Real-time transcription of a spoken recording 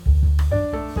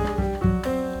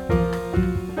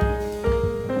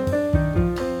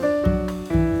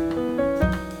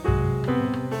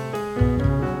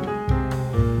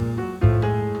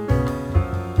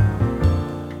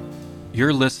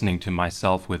You're listening to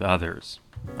Myself with Others.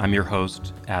 I'm your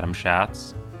host, Adam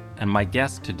Schatz, and my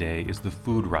guest today is the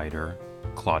food writer,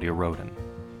 Claudia Roden.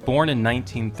 Born in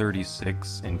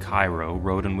 1936 in Cairo,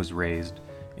 Roden was raised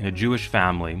in a Jewish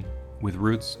family with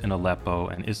roots in Aleppo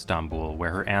and Istanbul,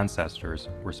 where her ancestors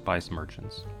were spice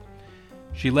merchants.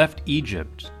 She left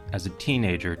Egypt as a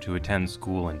teenager to attend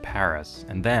school in Paris,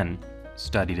 and then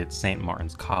studied at St.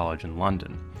 Martin's College in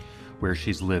London, where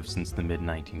she's lived since the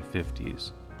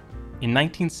mid-1950s. In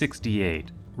 1968,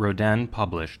 Roden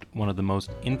published one of the most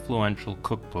influential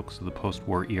cookbooks of the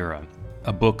post-war era,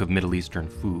 a book of Middle Eastern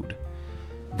food.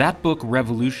 That book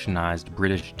revolutionized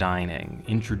British dining,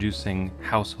 introducing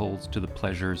households to the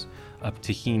pleasures of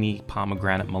tahini,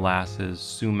 pomegranate molasses,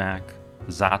 sumac,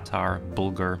 za'atar,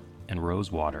 bulgur, and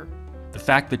rosewater. The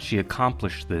fact that she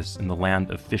accomplished this in the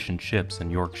land of fish and chips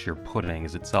and Yorkshire pudding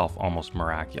is itself almost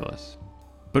miraculous.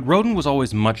 But Roden was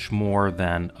always much more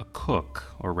than a cook,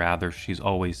 or rather, she's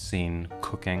always seen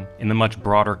cooking in the much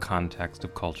broader context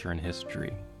of culture and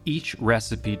history. Each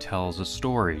recipe tells a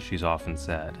story, she's often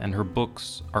said, and her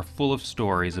books are full of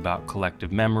stories about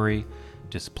collective memory,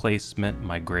 displacement,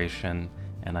 migration,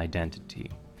 and identity.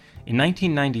 In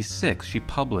 1996, she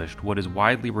published what is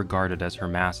widely regarded as her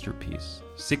masterpiece,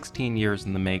 16 years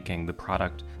in the making, the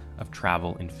product of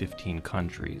travel in 15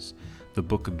 countries, the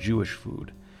Book of Jewish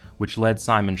Food, which led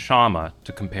Simon Schama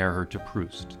to compare her to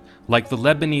Proust. Like the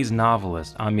Lebanese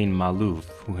novelist Amin Maalouf,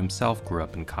 who himself grew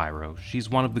up in Cairo,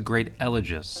 she's one of the great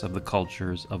elegists of the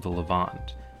cultures of the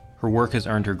Levant. Her work has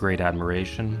earned her great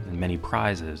admiration and many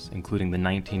prizes, including the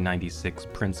 1996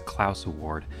 Prince Claus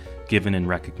Award, given in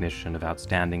recognition of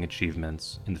outstanding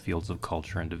achievements in the fields of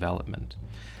culture and development.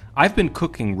 I've been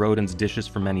cooking Roden's dishes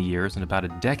for many years, and about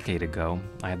a decade ago,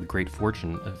 I had the great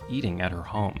fortune of eating at her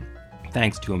home,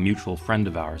 thanks to a mutual friend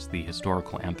of ours, the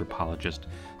historical anthropologist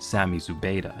Sami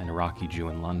Zubaydah, an Iraqi Jew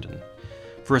in London.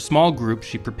 For a small group,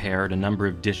 she prepared a number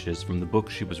of dishes from the book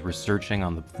she was researching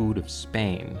on the food of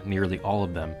Spain. Nearly all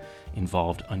of them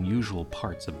involved unusual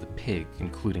parts of the pig,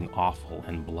 including offal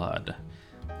and blood.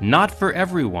 Not for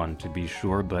everyone, to be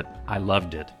sure, but I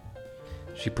loved it.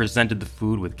 She presented the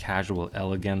food with casual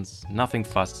elegance, nothing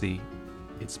fussy.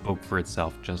 It spoke for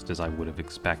itself just as I would have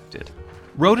expected.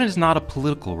 Roden is not a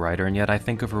political writer, and yet I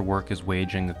think of her work as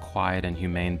waging a quiet and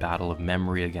humane battle of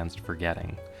memory against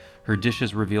forgetting. Her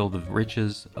dishes reveal the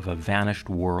riches of a vanished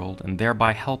world and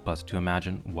thereby help us to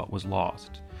imagine what was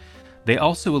lost. They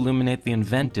also illuminate the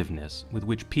inventiveness with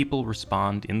which people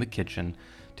respond in the kitchen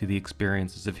to the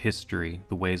experiences of history,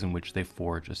 the ways in which they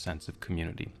forge a sense of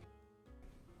community.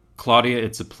 Claudia,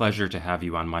 it's a pleasure to have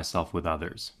you on Myself with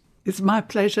Others. It's my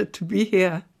pleasure to be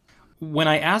here. When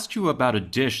I asked you about a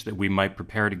dish that we might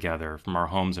prepare together from our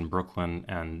homes in Brooklyn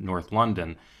and North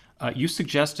London, you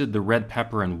suggested the red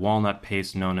pepper and walnut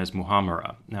paste known as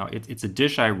muhammara. Now, it's a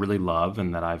dish I really love,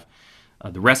 and that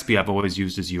the recipe I've always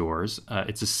used is yours.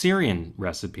 It's a Syrian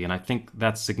recipe, and I think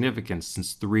that's significant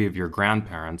since 3 of your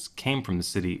grandparents came from the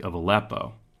city of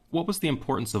Aleppo. What was the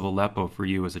importance of Aleppo for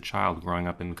you as a child growing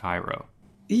up in Cairo?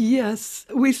 Yes,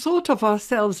 we thought of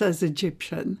ourselves as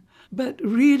Egyptian, but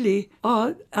really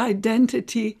our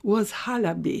identity was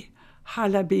Halabi.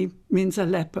 Halabi means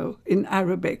Aleppo in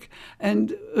Arabic.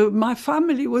 And my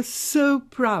family was so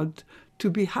proud to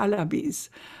be Halabis.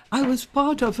 I was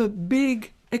part of a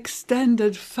big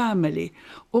extended family.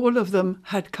 All of them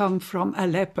had come from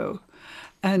Aleppo.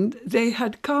 And they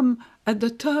had come at the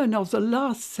turn of the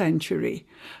last century.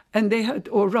 And they had,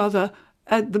 or rather,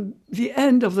 at the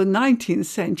end of the 19th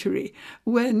century,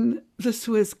 when the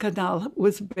Suez Canal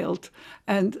was built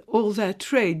and all their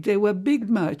trade, they were big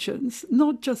merchants,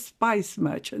 not just spice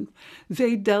merchants.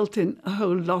 They dealt in a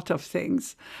whole lot of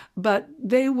things, but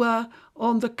they were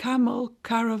on the camel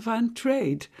caravan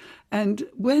trade. And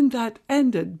when that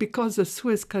ended, because the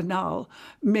Suez Canal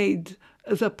made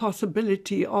the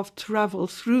possibility of travel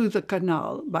through the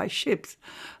canal by ships,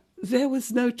 there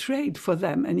was no trade for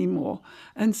them anymore.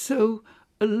 And so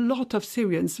a lot of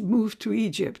Syrians moved to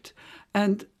Egypt,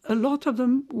 and a lot of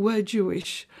them were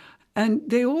Jewish. And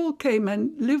they all came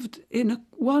and lived in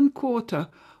one quarter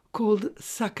called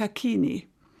Sakakini.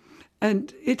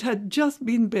 And it had just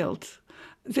been built.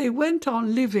 They went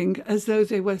on living as though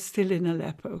they were still in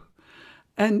Aleppo.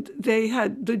 And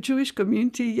the Jewish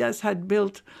community, yes, had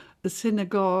built a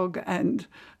synagogue and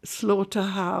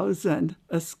slaughterhouse and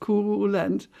a school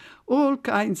and all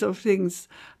kinds of things.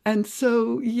 And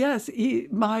so, yes,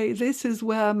 this is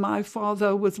where my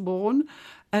father was born,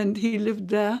 and he lived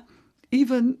there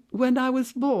even when I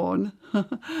was born.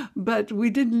 But we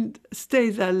didn't stay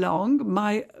there long.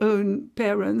 My own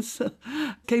parents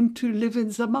came to live in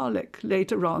Zamalek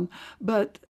later on.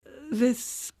 But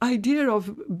this idea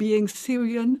of being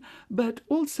Syrian, but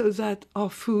also that our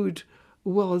food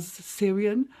was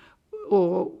Syrian,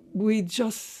 or we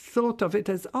just thought of it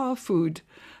as our food.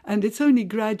 And it's only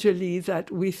gradually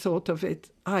that we thought of it,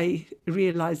 I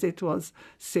realized it was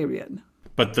Syrian.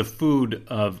 But the food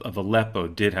of Aleppo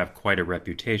did have quite a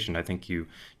reputation.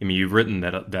 You've written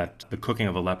that the cooking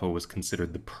of Aleppo was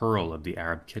considered the pearl of the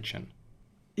Arab kitchen.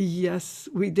 Yes,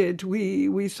 we did.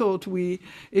 We thought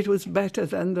it was better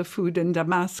than the food in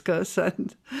Damascus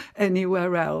and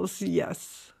anywhere else.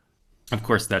 Yes. Of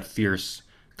course, that fierce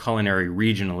culinary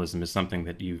regionalism is something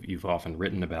that you've often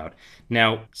written about.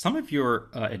 Now, some of your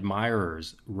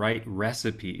admirers write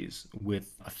recipes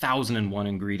with 1,001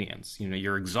 ingredients.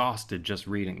 You're exhausted just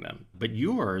reading them. But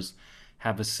yours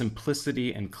have a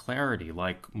simplicity and clarity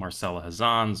like Marcella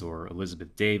Hazan's or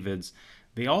Elizabeth David's.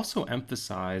 They also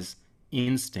emphasize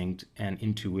instinct and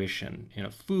intuition.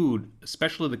 Food,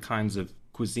 especially the kinds of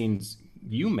cuisines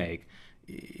you make,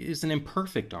 is an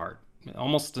imperfect art,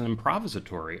 almost an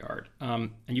improvisatory art.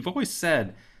 And you've always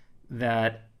said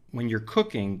that when you're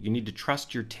cooking, you need to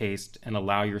trust your taste and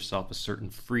allow yourself a certain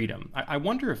freedom. I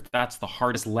wonder if that's the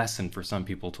hardest lesson for some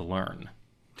people to learn.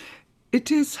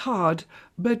 It is hard,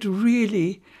 but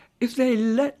really, if they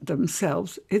let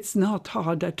themselves, it's not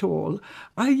hard at all.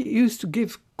 I used to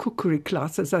give cookery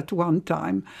classes at one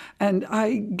time, and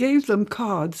I gave them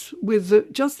cards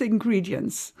with just the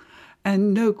ingredients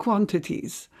and no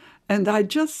quantities. And I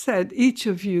just said, each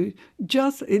of you,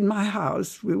 just in my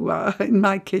house, we were in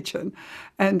my kitchen,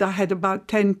 and I had about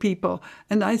 10 people,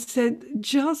 and I said,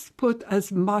 just put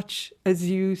as much as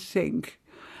you think.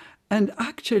 And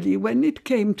actually, when it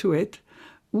came to it,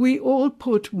 we all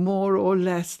put more or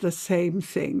less the same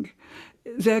thing.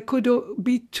 There could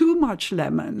be too much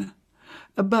lemon,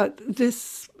 but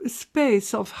this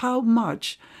space of how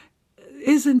much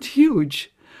isn't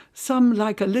huge. Some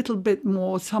like a little bit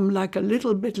more, some like a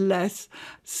little bit less.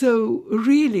 So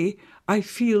really, I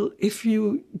feel if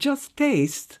you just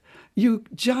taste, you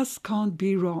just can't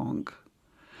be wrong.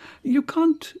 You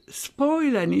can't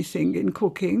spoil anything in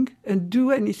cooking and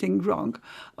do anything wrong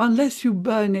unless you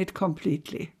burn it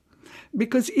completely.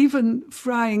 Because even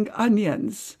frying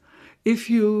onions, if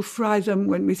you fry them,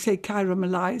 when we say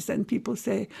caramelized, and people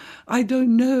say, I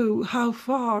don't know how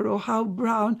far or how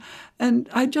brown. And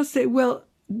I just say, well,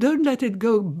 don't let it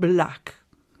go black,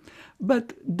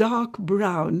 but dark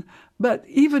brown. But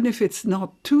even if it's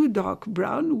not too dark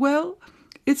brown, well,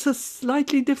 it's a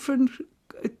slightly different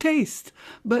taste.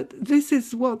 But this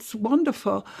is what's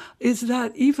wonderful, is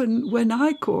that even when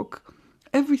I cook,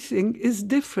 everything is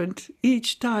different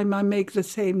each time I make the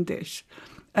same dish.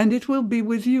 And it will be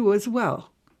with you as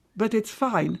well. But it's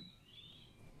fine.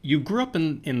 You grew up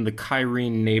in the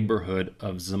Cairene neighborhood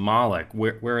of Zamalek,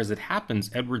 where as it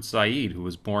happens, Edward Said, who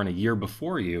was born a year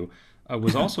before you,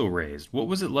 was also raised. What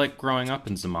was it like growing up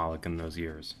in Zamalek in those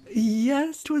years?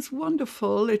 Yes, it was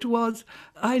wonderful.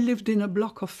 I lived in a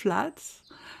block of flats,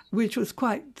 which was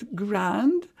quite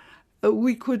grand.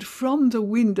 We could, from the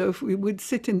window, we would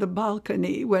sit in the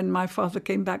balcony when my father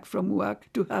came back from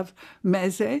work to have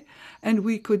meze, and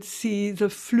we could see the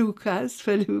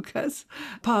felucas,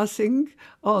 passing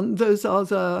on. Those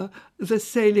are the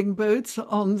sailing boats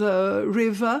on the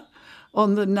river,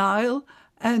 on the Nile.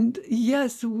 And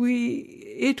yes,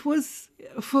 it was,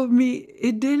 for me,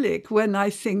 idyllic when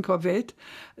I think of it,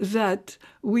 that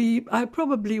I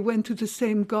probably went to the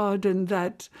same garden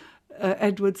that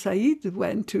Edward Said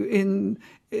went to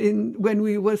when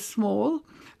we were small.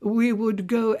 We would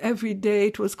go every day.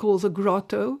 It was called the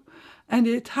grotto, and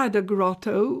it had a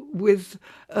grotto with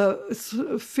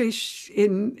fish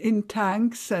in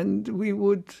tanks, and we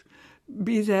would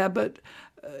be there. But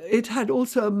it had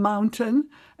also a mountain,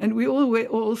 and we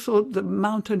all thought the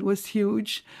mountain was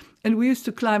huge. And we used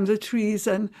to climb the trees.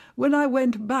 And when I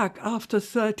went back after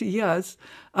 30 years,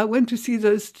 I went to see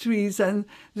those trees, and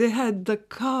they had the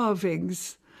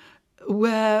carvings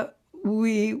where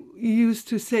we used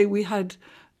to say we had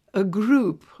a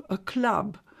group, a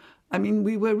club. I mean,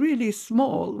 we were really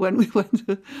small when we went,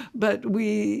 but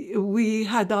we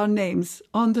had our names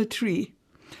on the tree.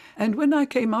 And when I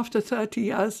came after 30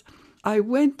 years, I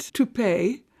went to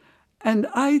pay, and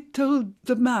I told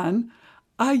the man,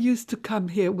 I used to come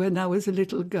here when I was a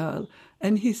little girl.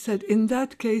 And he said, in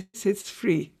that case, it's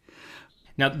free.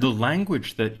 Now, the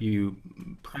language that you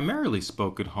primarily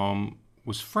spoke at home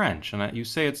was French. And you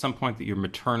say at some point that your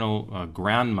maternal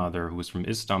grandmother, who was from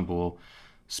Istanbul,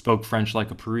 spoke French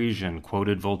like a Parisian,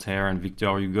 quoted Voltaire and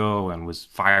Victor Hugo, and was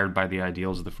fired by the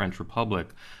ideals of the French Republic.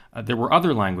 There were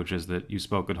other languages that you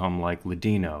spoke at home, like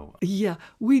Ladino. Yeah,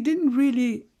 we didn't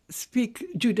really speak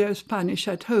Judeo-Spanish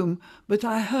at home, but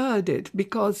I heard it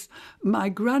because my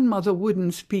grandmother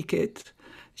wouldn't speak it.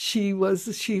 She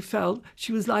felt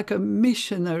she was like a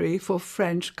missionary for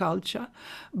French culture,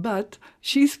 but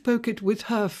she spoke it with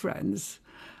her friends,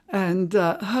 and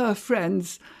her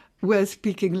friends were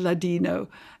speaking Ladino.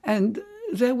 And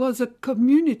there was a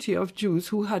community of Jews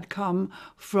who had come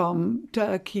from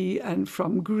Turkey and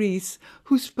from Greece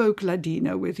who spoke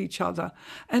Ladino with each other.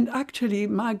 And actually,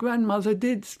 my grandmother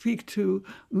did speak to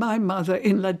my mother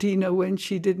in Ladino when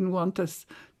she didn't want us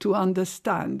to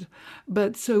understand.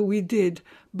 But so we did.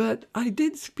 But I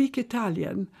did speak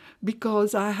Italian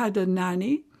because I had a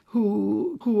nanny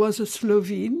who was a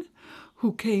Slovene,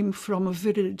 who came from a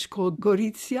village called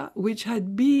Gorizia, which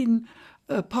had been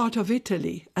a part of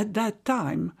Italy at that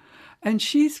time. And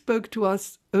she spoke to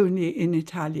us only in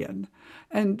Italian.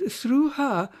 And through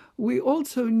her, we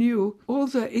also knew all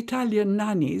the Italian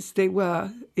nannies. They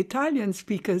were Italian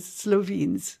speakers,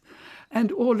 Slovenes,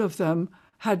 and all of them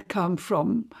had come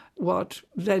from what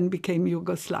then became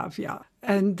Yugoslavia.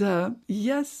 And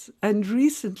yes, and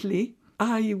recently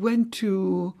I went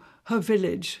to her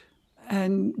village,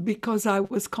 and because I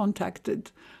was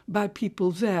contacted by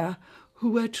people there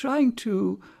who were trying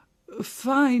to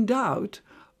find out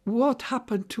what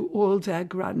happened to all their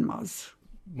grandmas.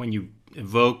 When you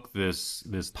evoke this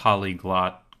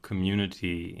polyglot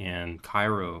community in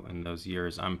Cairo in those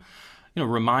years, I'm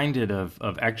reminded of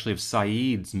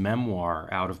Said's memoir,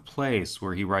 Out of Place,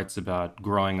 where he writes about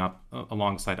growing up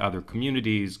alongside other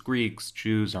communities, Greeks,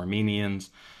 Jews, Armenians.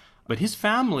 But his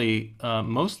family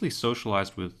mostly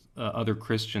socialized with other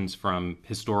Christians from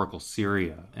historical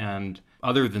Syria. And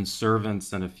other than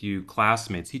servants and a few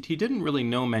classmates, he didn't really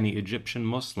know many Egyptian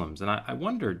Muslims. And I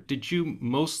wonder, did you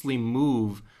mostly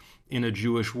move in a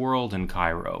Jewish world in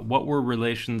Cairo? What were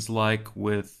relations like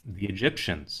with the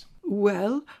Egyptians?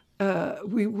 Well,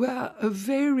 we were a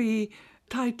very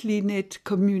tightly knit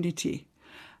community.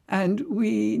 And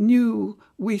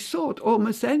we thought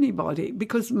almost anybody,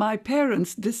 because my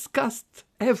parents discussed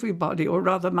everybody, or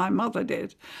rather my mother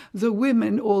did. The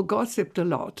women all gossiped a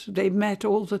lot. They met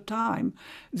all the time.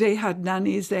 They had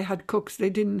nannies, they had cooks,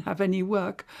 they didn't have any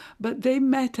work, but they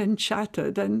met and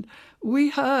chatted, and we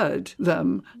heard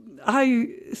them. I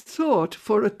thought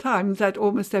for a time that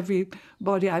almost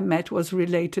everybody I met was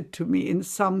related to me in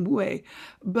some way,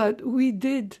 but we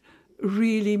did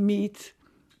really meet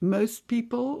most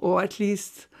people, or at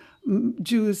least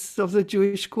Jews of the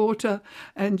Jewish Quarter,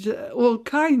 and all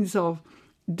kinds of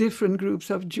different groups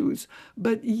of Jews.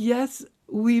 But yes,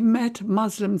 we met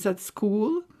Muslims at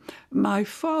school. My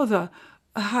father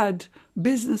had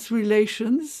business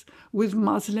relations with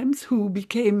Muslims who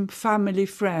became family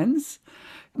friends.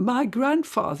 My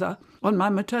grandfather, on my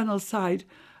maternal side,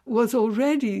 was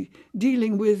already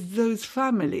dealing with those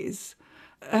families,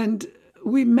 and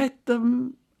we met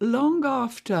them long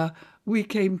after we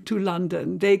came to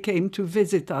London. They came to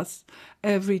visit us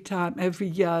every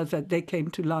year that they came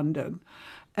to London.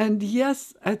 And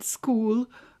yes, at school,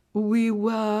 we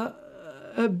were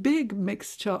a big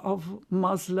mixture of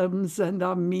Muslims and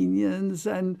Armenians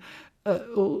and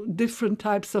all different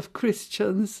types of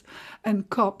Christians and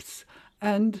Copts.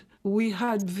 And we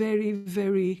had very,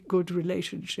 very good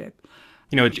relationship.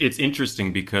 It's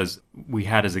interesting because we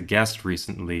had as a guest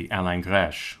recently Alain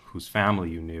Gresh, whose family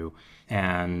you knew,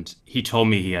 and he told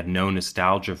me he had no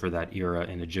nostalgia for that era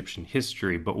in Egyptian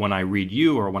history. But when I read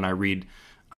you, or when I read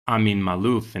Amin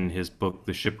Maalouf in his book,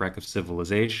 The Shipwreck of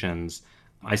Civilizations,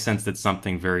 I sense that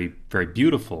something very, very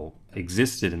beautiful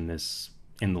existed in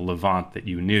the Levant that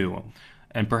you knew.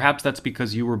 And perhaps that's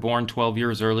because you were born 12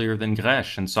 years earlier than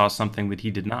Gresh and saw something that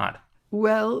he did not.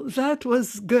 Well, that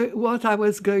was what I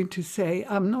was going to say.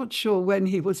 I'm not sure when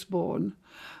he was born,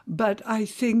 but I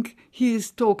think he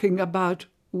is talking about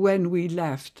when we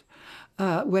left,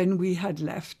 when we had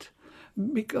left.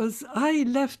 Because I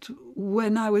left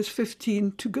when I was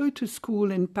 15 to go to school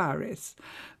in Paris,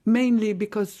 mainly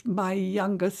because my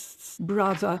youngest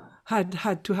brother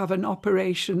had to have an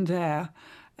operation there,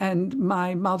 and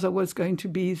my mother was going to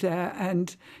be there,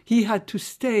 and he had to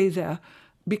stay there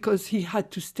because he had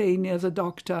to stay near the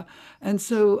doctor. And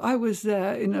so I was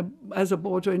there as a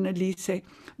boarder in a lycée.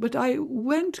 But I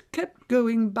kept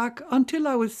going back until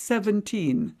I was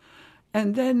 17.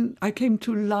 And then I came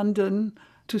to London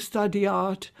to study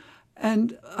art.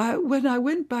 And when I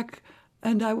went back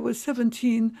and I was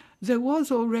 17, there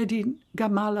was already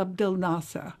Gamal Abdel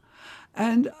Nasser.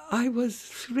 And I was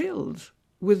thrilled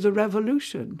with the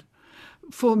revolution.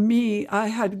 For me, I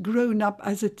had grown up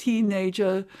as a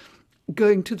teenager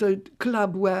going to the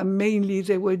club where mainly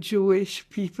there were Jewish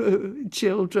people,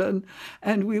 children,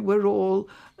 and we were all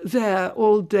there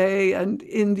all day and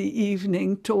in the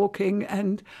evening talking,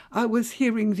 and I was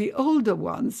hearing the older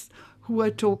ones who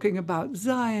were talking about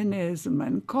Zionism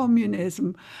and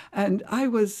communism, and I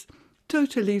was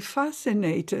totally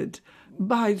fascinated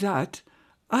by that.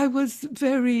 I was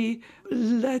very,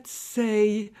 let's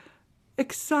say,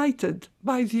 excited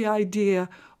by the idea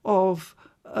of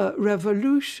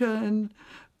revolution.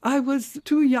 I was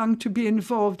too young to be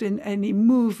involved in any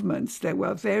movements. There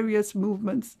were various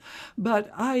movements, but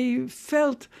I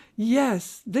felt,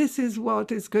 yes, this is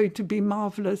what is going to be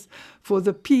marvelous for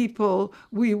the people.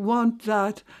 We want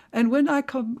that. And when I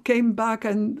came back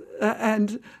and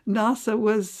Nasser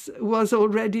was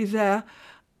already there,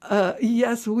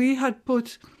 yes, we had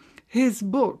put his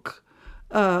book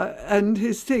and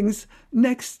his things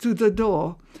next to the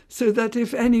door so that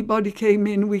if anybody came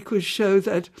in, we could show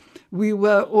that we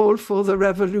were all for the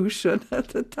revolution at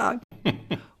the time.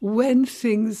 When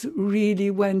things really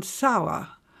went sour,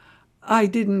 I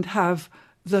didn't have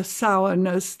the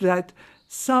sourness that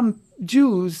some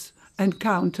Jews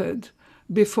encountered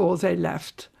before they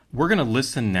left. We're going to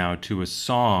listen now to a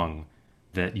song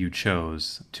that you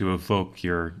chose to evoke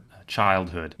your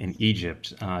childhood in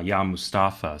Egypt, Ya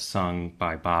Mustafa, sung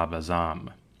by Bab Azam.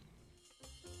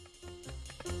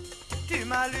 Tu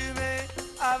m'allumais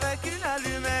avec une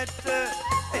allumette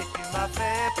et tu m'as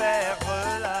fait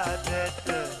perdre la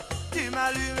tête. Tu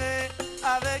m'allumais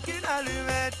avec une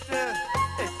allumette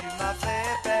et tu m'as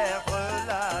fait perdre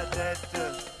la tête.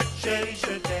 Chérie,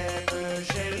 je t'aime,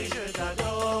 chérie, je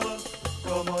t'adore,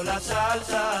 como la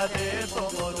salsa de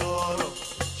pomodoro.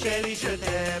 Chérie, je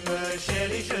t'aime,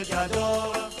 chérie, je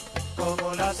t'adore,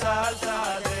 como la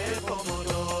salsa de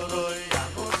pomodoro. Ya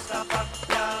Mustafa,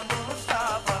 ya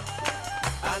Mustafa.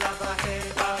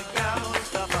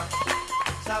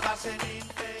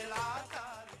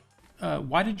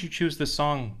 Why did you choose this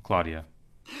song, Claudia?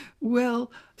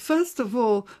 Well, first of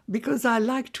all, because I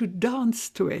like to dance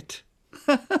to it.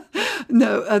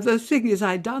 No, the thing is,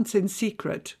 I dance in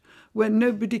secret when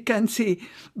nobody can see.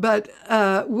 But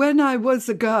when I was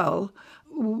a girl,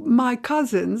 my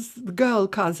cousins, the girl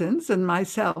cousins and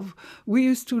myself, we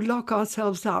used to lock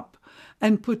ourselves up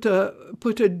and put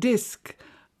a disc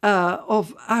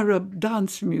of Arab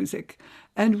dance music,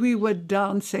 and we were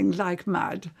dancing like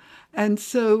mad. And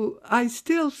so I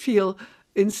still feel,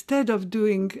 instead of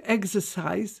doing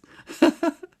exercise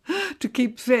to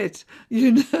keep fit,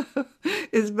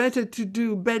 it's better to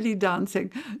do belly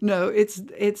dancing. No,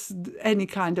 it's any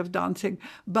kind of dancing.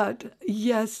 But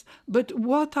yes, but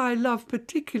what I love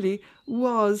particularly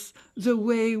was the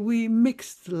way we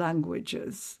mixed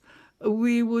languages.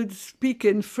 We would speak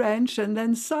in French and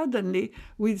then suddenly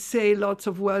we'd say lots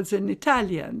of words in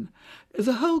Italian.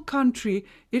 The whole country,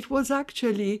 it was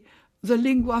actually the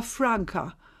lingua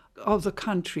franca of the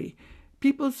country.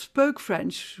 People spoke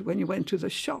French when you went to the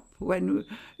shop,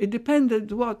 it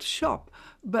depended what shop,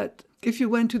 but if you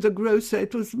went to the grocer,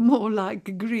 it was more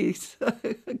like Greece.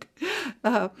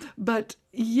 But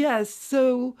yes,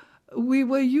 so we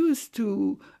were used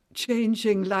to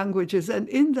changing languages. And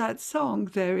in that song,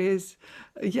 there is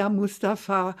Ya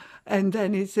Mustafa, and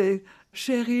then it says,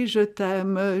 Chérie, je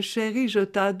t'aime, chérie, je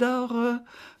t'adore,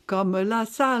 comme la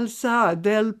salsa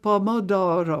del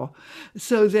pomodoro.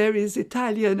 So there is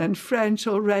Italian and French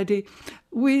already.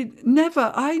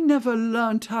 I never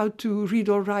learned how to read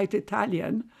or write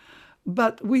Italian,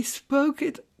 but we spoke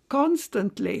it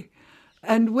constantly.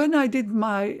 And when I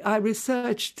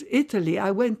researched Italy,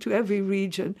 I went to every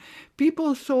region.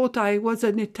 People thought I was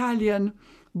an Italian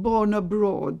born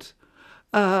abroad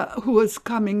who was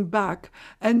coming back.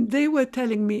 And they were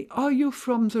telling me, are you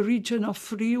from the region of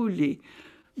Friuli?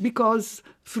 Because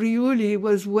Friuli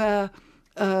was where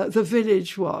the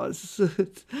village was.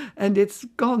 And it's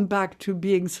gone back to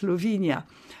being Slovenia.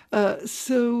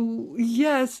 So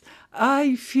yes,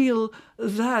 I feel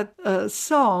that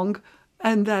song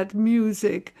and that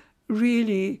music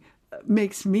really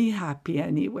makes me happy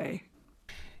anyway.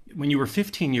 When you were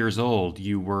 15 years old,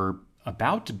 you were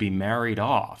about to be married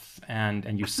off,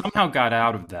 and you somehow got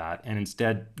out of that, and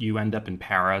instead you end up in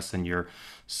Paris and you're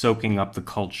soaking up the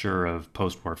culture of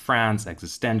post-war France,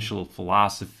 existential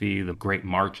philosophy, the great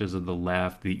marches of the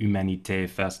left, the Humanité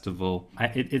Festival.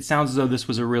 It sounds as though this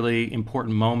was a really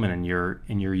important moment in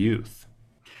your youth.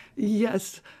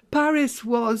 Yes, Paris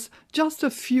was just a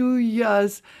few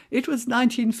years. It was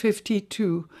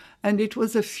 1952, and it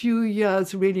was a few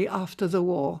years really after the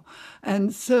war.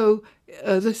 And so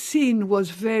the scene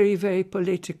was very, very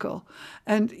political.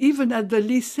 And even at the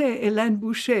Lycée Hélène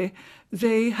Boucher,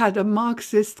 they had a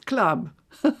Marxist club.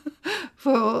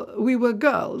 For we were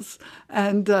girls,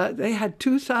 and they had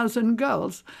 2,000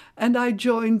 girls, and I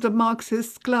joined the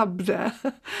Marxist club there.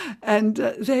 And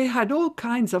they had all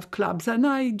kinds of clubs, and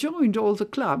I joined all the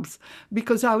clubs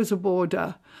because I was a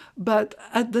boarder. But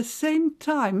at the same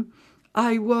time,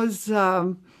 I was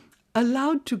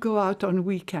allowed to go out on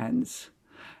weekends.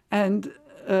 And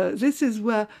this is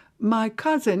where my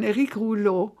cousin, Éric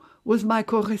Rouleau, was my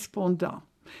correspondent.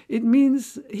 It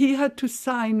means he had to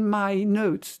sign my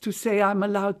notes to say I'm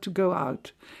allowed to go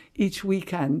out each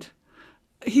weekend.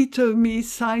 He told me,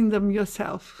 sign them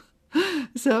yourself.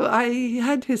 So I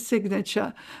had his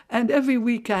signature, and every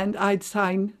weekend I'd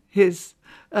sign his.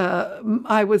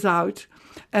 I was out.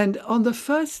 And on the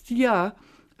first year,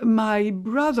 my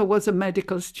brother was a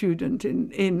medical student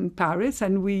in Paris,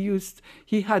 and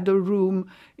he had a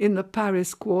room in the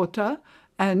Paris quarter,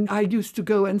 and I used to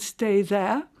go and stay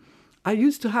there. I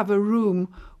used to have a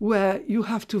room where you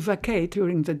have to vacate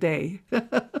during the day.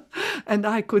 And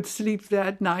I could sleep there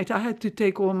at night. I had to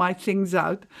take all my things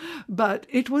out. But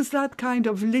it was that kind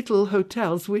of little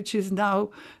hotels, which is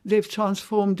now, they've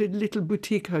transformed in little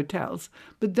boutique hotels.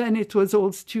 But then it was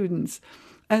all students.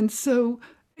 And so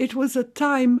it was a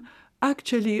time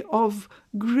actually of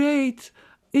great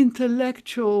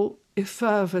intellectual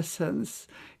effervescence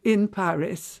in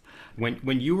Paris.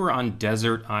 When you were on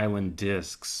Desert Island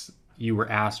Discs, you were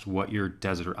asked what your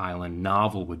desert island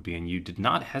novel would be, and you did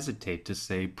not hesitate to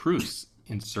say Proust's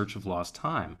In Search of Lost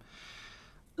Time.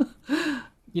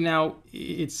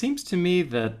 It seems to me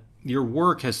that your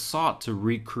work has sought to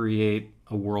recreate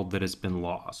a world that has been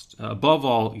lost. Above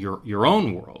all, your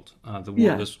own world,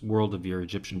 this world of your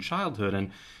Egyptian childhood. And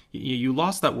you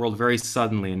lost that world very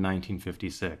suddenly in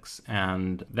 1956.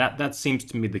 And that seems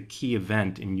to me the key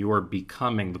event in your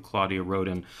becoming the Claudia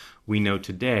Roden we know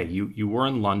today. You were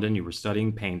in London, you were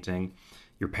studying painting.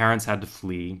 Your parents had to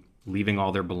flee, leaving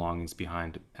all their belongings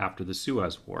behind after the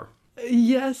Suez War.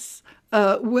 Yes.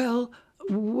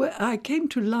 I came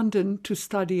to London to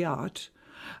study art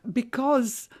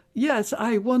because, yes,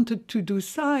 I wanted to do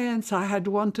science. I had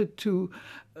wanted to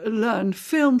learn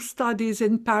film studies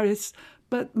in Paris.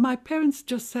 But my parents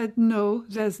just said, no,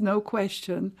 there's no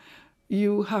question.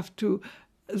 You have to.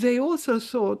 They also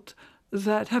thought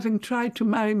that, having tried to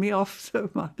marry me off so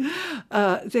much,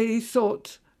 they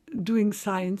thought doing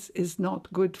science is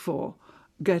not good for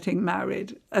getting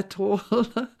married at all.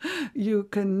 You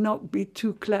cannot be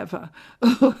too clever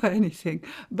or anything.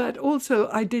 But also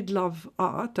I did love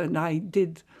art, and I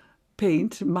did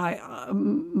paint.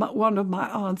 One of my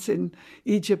aunts in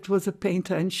Egypt was a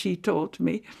painter, and she taught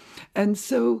me. And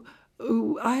so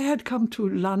I had come to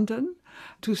London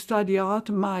to study art.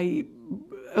 My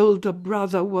older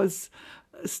brother was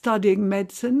studying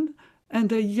medicine,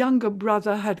 and a younger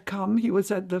brother had come. He was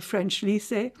at the French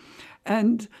Lycée,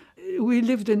 and we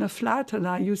lived in a flat, and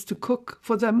I used to cook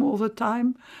for them all the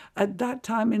time. At that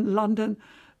time in London,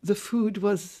 the food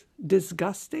was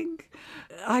disgusting.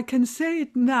 I can say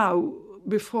it now.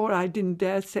 Before I didn't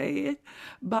dare say it,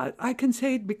 but I can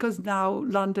say it because now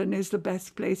London is the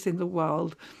best place in the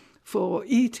world for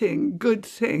eating good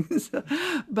things.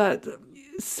 But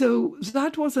so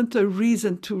that wasn't a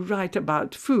reason to write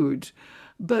about food.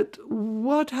 But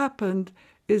what happened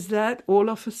is that all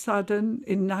of a sudden,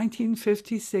 in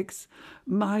 1956,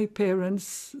 my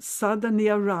parents suddenly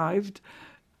arrived,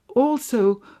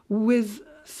 also with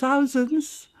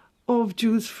thousands of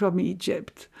Jews from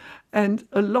Egypt. And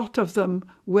a lot of them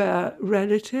were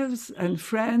relatives and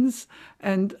friends,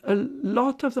 and a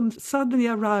lot of them suddenly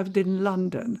arrived in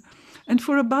London. And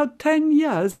for about 10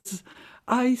 years,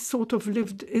 I sort of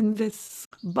lived in this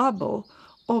bubble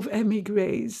of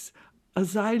émigrés,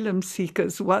 asylum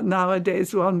seekers, what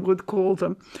nowadays one would call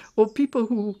them, or people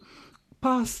who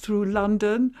passed through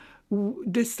London,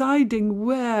 deciding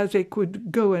where they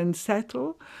could go and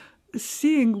settle,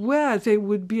 seeing where they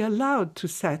would be allowed to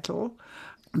settle,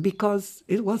 because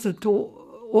it wasn't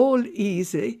all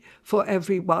easy for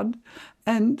everyone.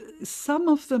 And some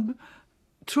of them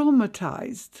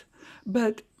traumatized,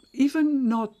 but even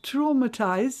not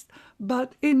traumatized,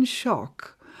 but in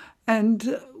shock.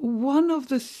 And one of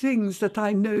the things that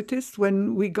I noticed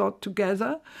when we got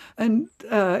together, and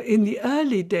in the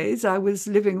early days, I was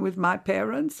living with my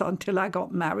parents until I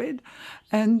got married,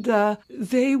 and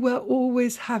they were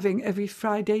always having every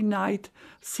Friday night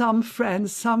some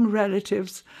friends, some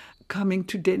relatives coming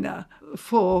to dinner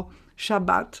for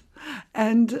Shabbat.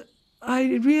 And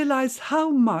I realized how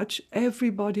much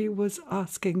everybody was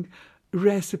asking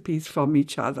recipes from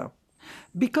each other,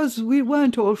 because we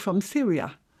weren't all from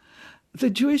Syria. The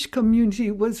Jewish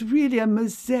community was really a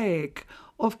mosaic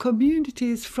of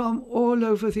communities from all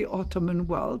over the Ottoman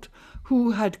world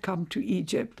who had come to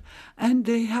Egypt, and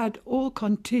they had all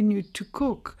continued to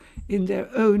cook in their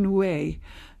own way.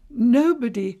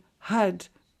 Nobody had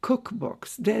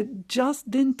cookbooks. There just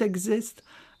didn't exist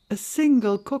a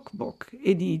single cookbook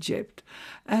in Egypt,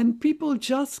 and people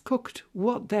just cooked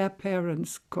what their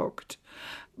parents cooked.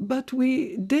 But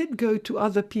we did go to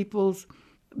other people's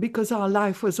because our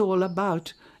life was all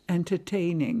about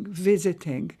entertaining,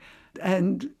 visiting,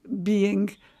 and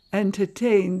being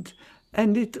entertained,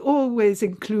 and it always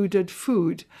included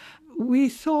food. We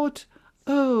thought,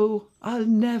 oh, I'll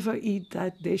never eat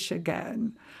that dish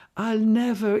again. I'll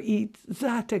never eat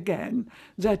that again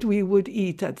that we would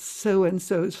eat at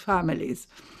so-and-so's families.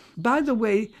 By the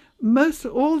way,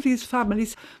 all these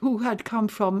families who had come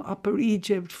from Upper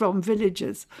Egypt, from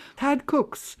villages, had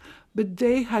cooks, but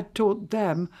they had taught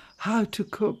them how to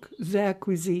cook their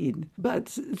cuisine.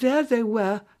 But there they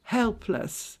were,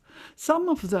 helpless. Some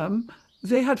of them,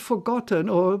 they had forgotten,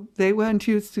 or they weren't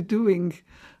used to doing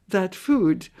that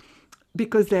food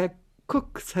because their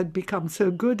cooks had become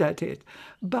so good at it.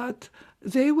 But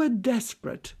they were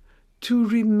desperate to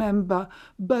remember,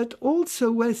 but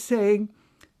also were saying,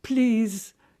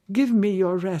 please give me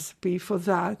your recipe for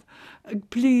that.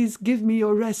 Please give me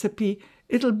your recipe.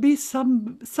 It'll be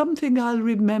something I'll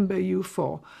remember you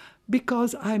for,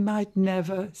 because I might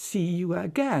never see you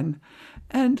again.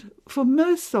 And for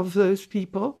most of those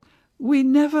people, we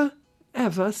never,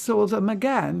 ever saw them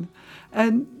again.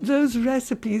 And those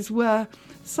recipes were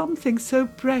something so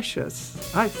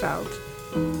precious, I felt.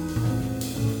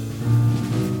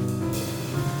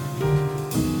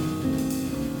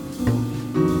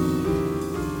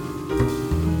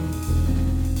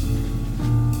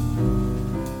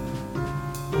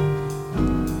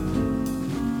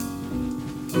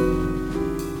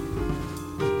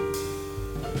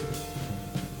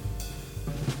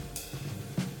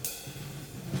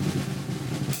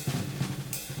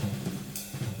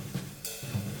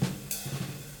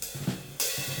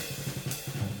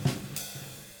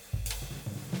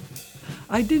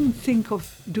 I didn't think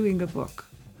of doing a book.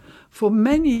 For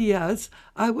many years,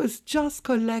 I was just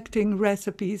collecting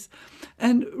recipes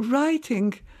and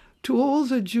writing to all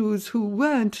the Jews who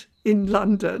weren't in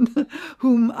London,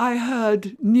 whom I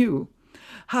heard knew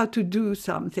how to do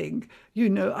something.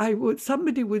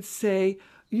 Somebody would say,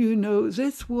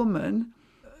 this woman,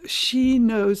 she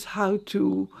knows how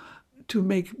to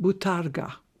make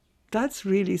butarga. That's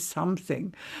really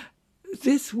something.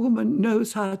 This woman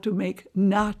knows how to make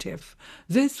natif.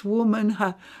 This woman,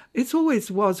 it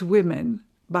always was women,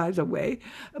 by the way.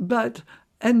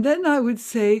 And then I would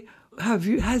say,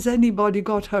 has anybody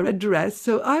got her address?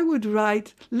 So I would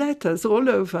write letters all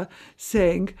over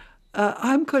saying,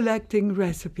 I'm collecting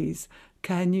recipes.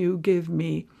 Can you give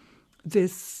me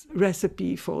this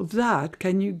recipe for that?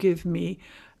 Can you give me,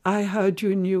 I heard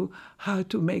you knew how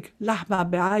to make lahma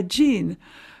be'ajin.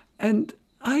 And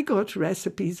I got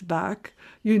recipes back,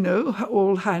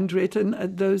 all handwritten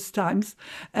at those times.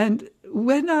 And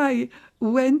when I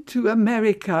went to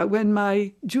America, when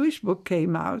my Jewish book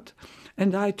came out,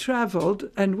 and I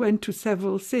traveled and went to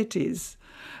several cities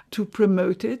to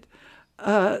promote it,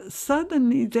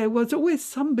 suddenly there was always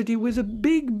somebody with a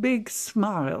big, big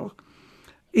smile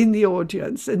in the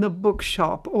audience, in a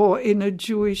bookshop or in a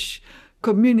Jewish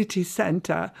community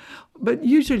center. But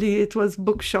usually it was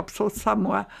bookshops or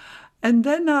somewhere. And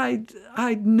then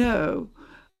I'd know,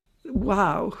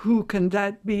 wow, who can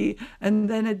that be? And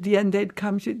then at the end they'd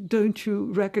come to, don't you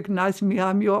recognize me?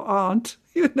 I'm your aunt,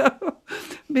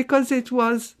 because it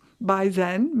was by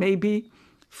then, maybe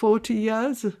 40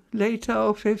 years later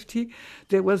or 50,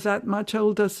 they was that much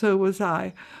older, so was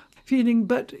I.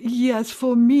 But yes,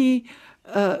 for me,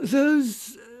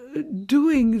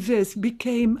 doing this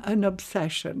became an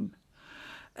obsession.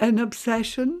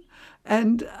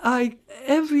 And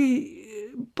every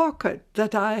pocket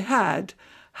that I had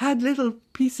little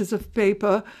pieces of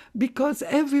paper, because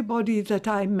everybody that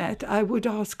I met, I would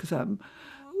ask them,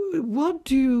 what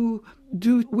do you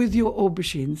do with your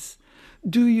aubergines?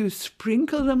 Do you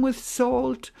sprinkle them with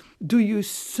salt? Do you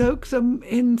soak them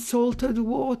in salted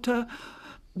water?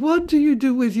 What do you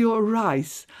do with your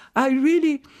rice? I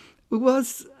really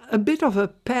was a bit of a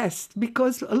pest,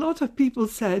 because a lot of people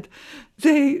said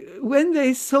when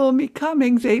they saw me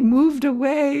coming, they moved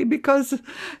away because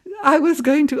I was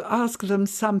going to ask them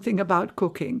something about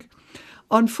cooking.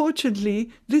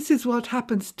 Unfortunately, this is what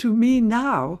happens to me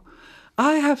now.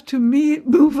 I have to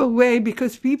move away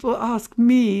because people ask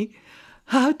me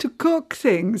how to cook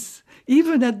things.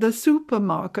 Even at the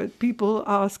supermarket, people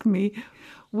ask me,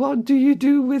 what do you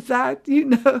do with that?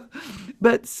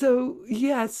 But so,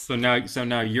 yes. So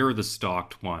now you're the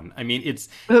stalked one. I mean, it's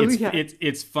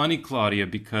funny, Claudia,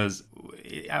 because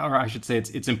or I should say,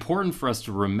 it's important for us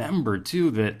to remember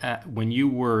too that when you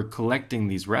were collecting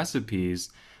these recipes,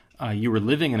 you were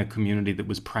living in a community that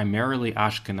was primarily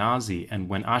Ashkenazi, and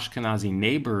when Ashkenazi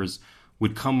neighbors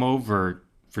would come over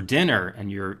for dinner,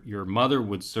 and your mother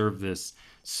would serve this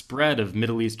spread of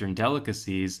Middle Eastern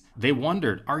delicacies, they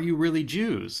wondered, "Are you really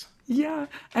Jews?" Yeah,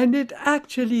 and it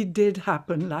actually did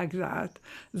happen like that.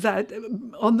 That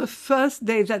on the first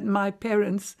day that my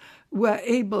parents were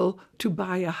able to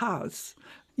buy a house,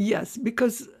 yes,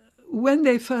 because when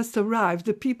they first arrived,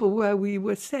 the people where we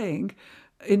were staying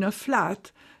in a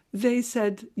flat, they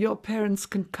said, your parents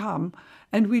can come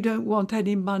and we don't want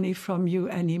any money from you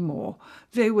anymore.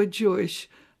 They were Jewish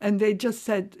and they just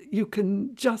said, you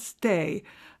can just stay.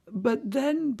 But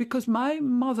then, because my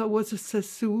mother was a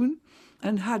Sassoon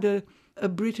and had a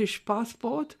British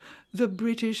passport, the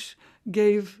British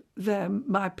gave them,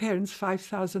 my parents,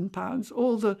 £5,000.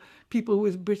 All the people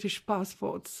with British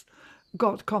passports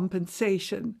got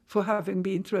compensation for having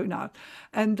been thrown out.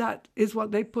 And that is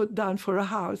what they put down for a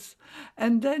house.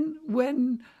 And then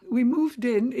when we moved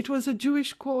in, it was a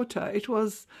Jewish quarter. It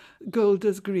was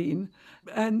Golders Green.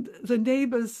 And the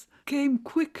neighbors came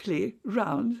quickly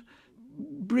round,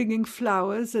 bringing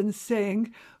flowers and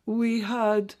saying, we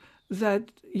heard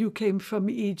that you came from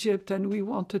Egypt and we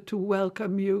wanted to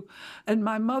welcome you. And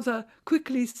my mother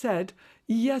quickly said,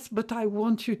 yes, but I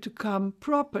want you to come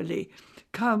properly.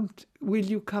 Will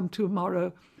you come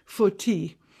tomorrow for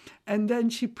tea? And then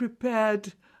she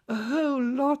prepared a whole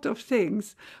lot of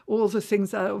things, all the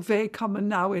things that are very common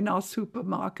now in our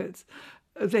supermarkets.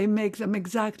 They make them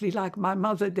exactly like my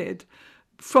mother did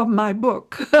from my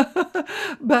book.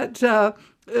 But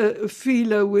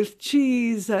phyllo with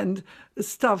cheese and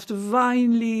stuffed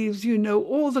vine leaves,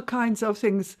 all the kinds of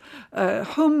things,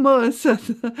 hummus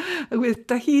with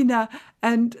tahina.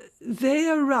 And they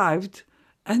arrived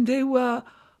and they were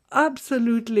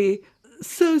absolutely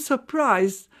so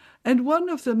surprised. And one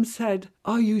of them said,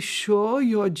 are you sure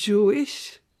you're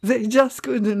Jewish? They just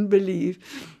couldn't believe.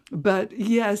 But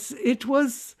yes, it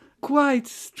was quite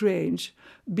strange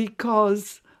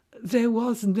because there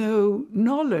was no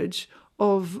knowledge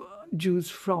of Jews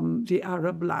from the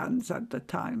Arab lands at the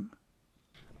time.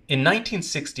 In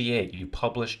 1968, you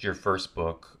published your first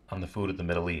book on the food of the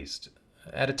Middle East,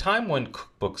 at a time when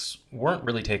cookbooks weren't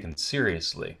really taken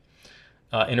seriously.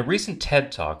 In a recent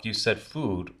TED Talk, you said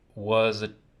food was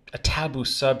a taboo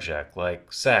subject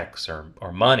like sex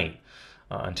or money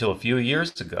until a few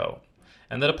years ago,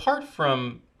 and that apart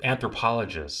from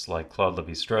anthropologists like Claude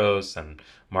Lévi-Strauss and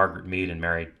Margaret Mead and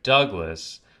Mary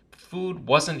Douglas, food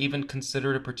wasn't even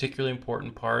considered a particularly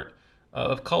important part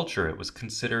of culture. It was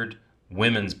considered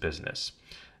women's business.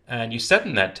 And you said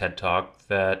in that TED Talk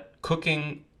that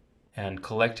cooking and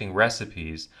collecting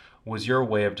recipes was your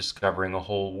way of discovering a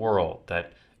whole world,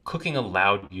 that cooking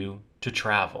allowed you to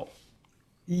travel.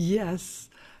 Yes,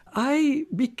 I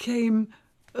became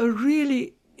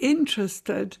really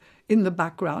interested in the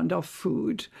background of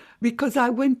food because I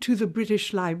went to the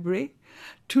British Library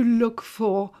to look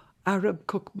for Arab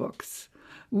cookbooks.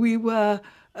 We were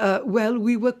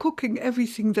cooking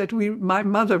everything that my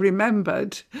mother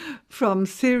remembered from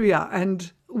Syria.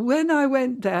 And when I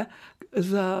went there,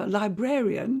 the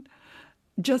librarian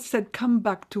just said, come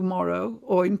back tomorrow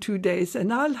or in 2 days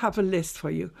and I'll have a list for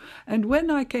you. And when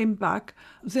I came back,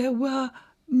 there were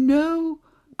no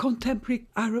contemporary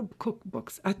Arab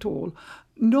cookbooks at all,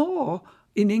 nor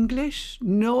in English,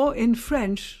 nor in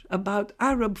French about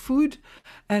Arab food,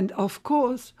 and of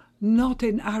course, not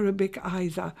in Arabic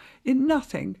either, in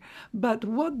nothing. But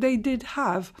what they did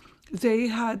have, they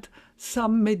had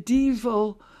some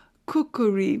medieval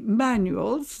cookery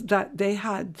manuals that they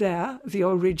had there, the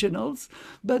originals,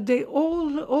 but they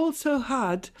also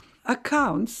had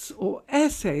accounts or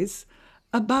essays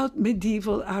about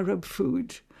medieval Arab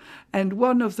food. And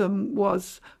one of them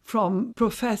was from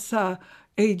Professor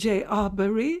A.J.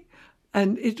 Arbery,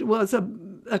 and it was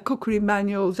a cookery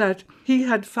manual that he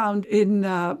had found in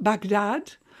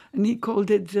Baghdad, and he called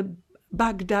it the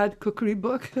Baghdad Cookery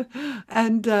Book.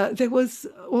 And there was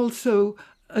also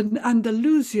an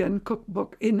Andalusian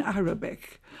cookbook in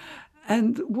Arabic.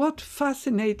 And what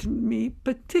fascinated me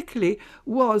particularly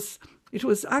was, it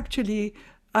was actually,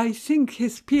 I think,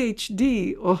 his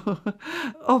PhD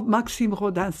of Maxime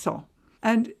Rodinson.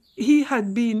 And he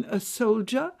had been a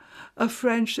soldier,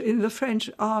 in the French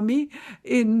army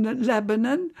in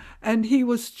Lebanon, and he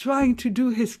was trying to do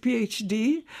his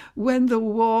PhD when the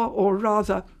war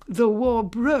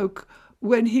broke,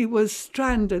 when he was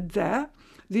stranded there.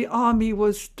 The army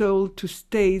was told to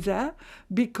stay there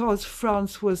because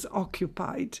France was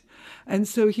occupied. And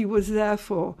so he was there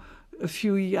for a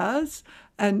few years,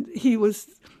 and he was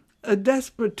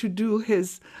desperate to do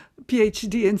his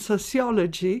PhD in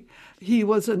sociology. He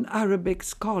was an Arabic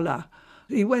scholar.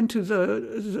 He went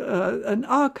to an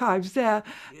archive there.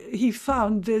 He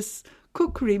found this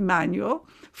cookery manual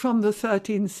from the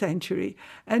 13th century,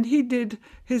 and he did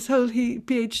his whole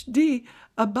PhD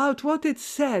about what it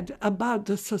said about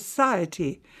the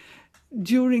society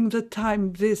during the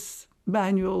time this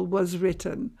manual was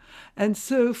written. And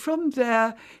so from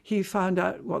there, he found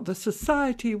out what the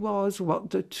society was,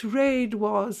 what the trade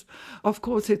was. Of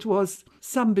course, it was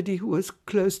somebody who was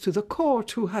close to the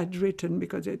court who had written,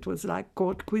 because it was like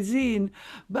court cuisine.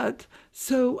 But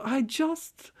so I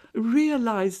just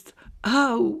realized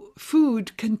how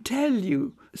food can tell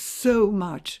you so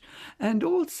much. And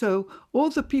also, all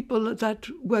the people that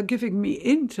were giving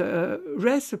me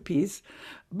recipes,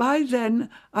 by then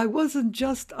I wasn't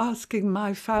just asking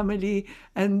my family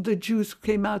and the Jews who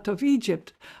came out of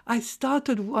Egypt. I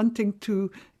started wanting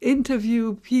to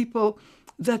interview people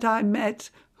that I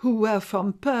met who were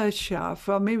from Persia,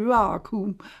 from Iraq,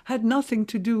 who had nothing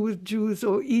to do with Jews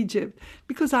or Egypt,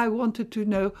 because I wanted to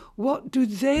know, what do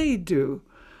they do?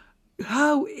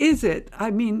 How is it? I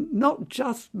mean, not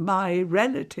just my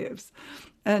relatives.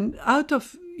 And out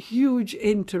of huge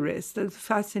interest and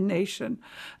fascination,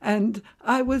 and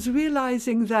I was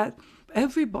realizing that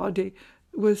everybody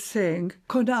was saying,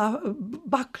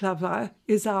 baklava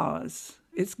is ours.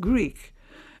 It's Greek,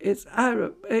 it's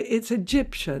Arab, it's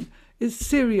Egyptian, it's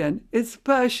Syrian, it's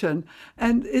Persian.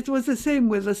 And it was the same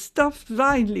with the stuffed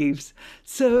vine leaves.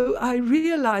 So I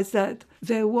realized that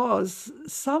there was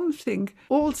something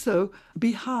also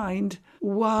behind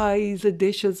why the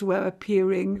dishes were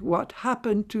appearing, what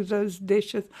happened to those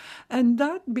dishes. And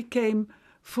that became,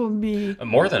 for me...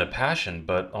 More than a passion,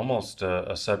 but almost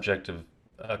a subject of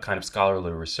a kind of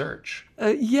scholarly research.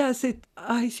 Yes,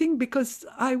 I think because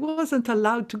I wasn't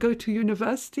allowed to go to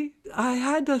university, I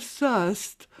had a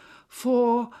thirst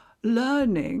for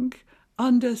learning,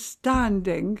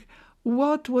 understanding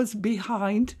what was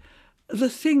behind the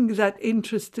thing that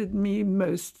interested me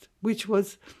most, which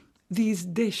was these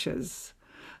dishes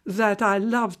that I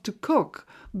loved to cook.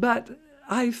 But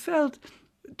I felt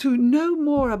to know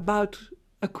more about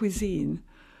a cuisine,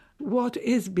 what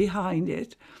is behind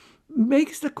it,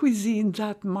 makes the cuisine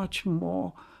that much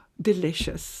more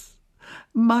delicious,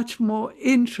 much more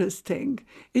interesting.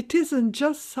 It isn't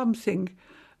just something,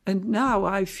 and now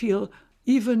I feel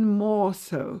even more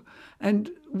so.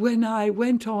 And when I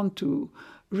went on to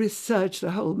research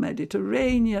the whole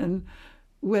Mediterranean,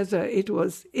 whether it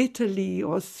was Italy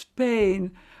or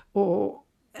Spain or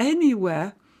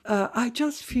anywhere, I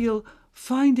just feel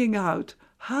finding out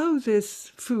how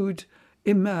this food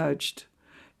emerged.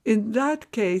 In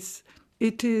that case,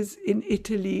 it is in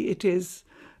Italy, it is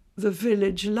the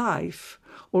village life,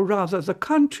 or rather the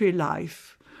country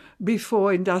life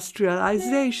before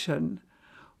industrialization.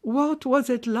 What was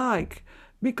it like?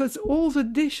 Because all the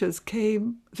dishes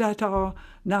came that are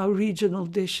now regional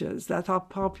dishes, that are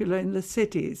popular in the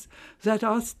cities, that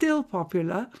are still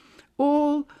popular,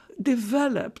 all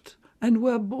developed and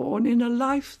were born in a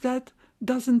life that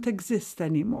doesn't exist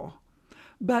anymore.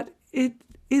 But it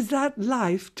is that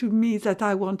life, to me, that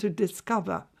I want to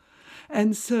discover.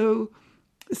 And so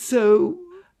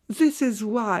this is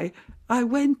why I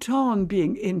went on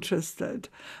being interested.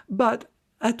 But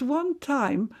at one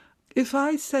time, if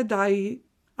I said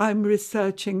I'm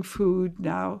researching food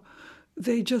now,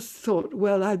 they just thought,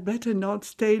 well, I'd better not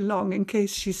stay long in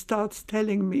case she starts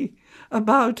telling me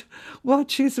about what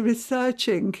she's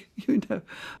researching, you know.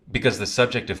 Because the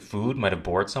subject of food might have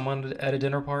bored someone at a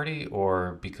dinner party,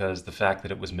 or because the fact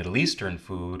that it was Middle Eastern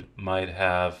food might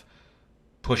have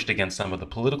pushed against some of the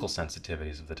political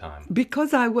sensitivities of the time?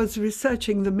 Because I was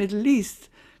researching the Middle East,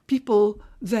 people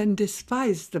then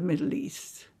despised the Middle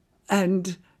East.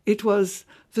 And it was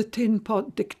the tin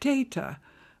pot dictator,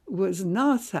 was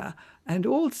Nasser, and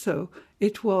also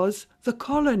it was the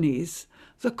colonies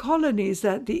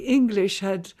that the English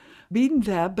had been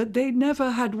there, but they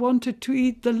never had wanted to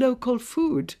eat the local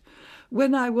food.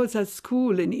 When I was at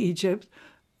school in Egypt,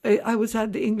 I was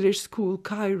at the English school,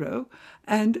 Cairo,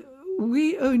 and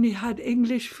we only had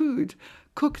English food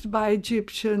cooked by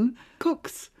Egyptian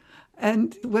cooks.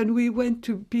 And when we went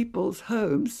to people's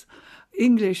homes,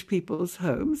 English people's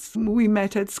homes, we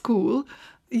met at school,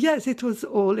 yes, it was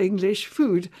all English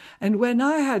food. And when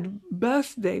I had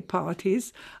birthday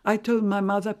parties, I told my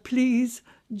mother, please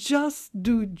just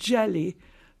do jelly,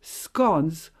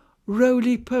 scones,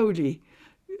 roly-poly.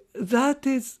 That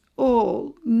is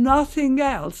all, nothing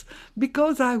else,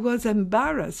 because I was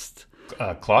embarrassed.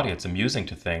 Claudia, it's amusing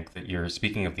to think that you're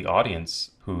speaking of the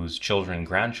audience whose children and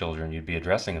grandchildren you'd be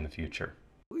addressing in the future.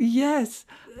 yes,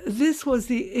 this was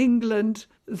the England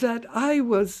that I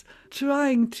was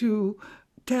trying to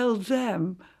tell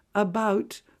them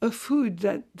about a food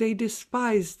that they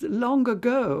despised long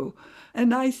ago.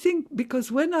 And I think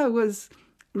because when I was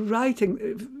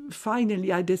writing,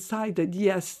 finally I decided,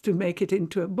 yes, to make it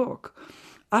into a book,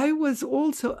 I was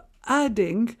also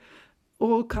adding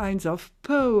all kinds of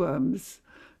poems,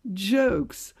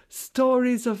 jokes,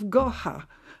 stories of Goa.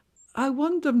 I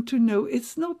want them to know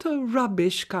it's not a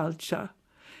rubbish culture.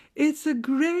 It's a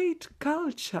great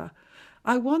culture.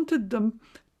 I wanted them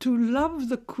to love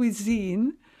the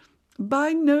cuisine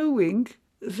by knowing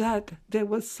that there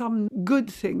was some good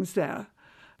things there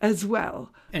as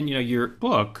well. And your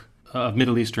book of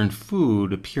Middle Eastern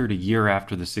food appeared a year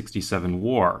after the '67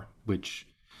 war, which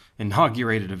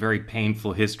inaugurated a very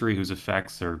painful history whose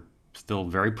effects are still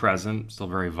very present, still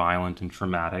very violent and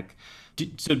traumatic.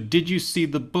 So did you see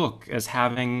the book as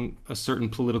having a certain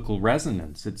political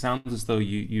resonance? It sounds as though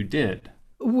you did.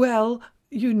 Well,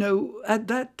 at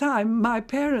that time, my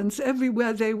parents,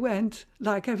 everywhere they went,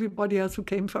 like everybody else who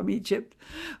came from Egypt,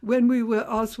 when we were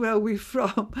asked where we're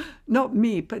from, not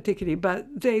me particularly, but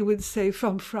they would say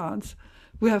from France.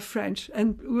 We are French.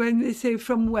 And when they say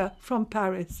from where? From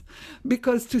Paris.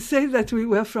 Because to say that we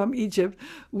were from Egypt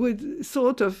would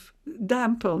sort of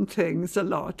dampen things a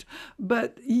lot.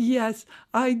 But yes,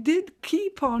 I did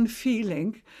keep on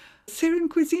feeling Syrian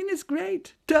cuisine is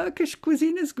great. Turkish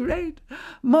cuisine is great.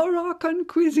 Moroccan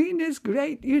cuisine is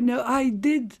great. I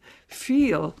did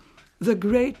feel the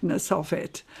greatness of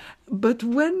it. But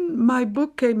when my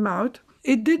book came out,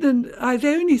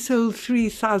 they only sold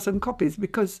 3,000 copies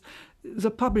because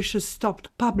the publishers stopped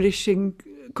publishing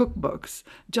cookbooks,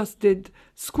 just did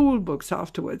school books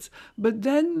afterwards. But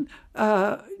then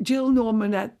Jill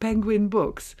Norman at Penguin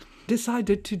Books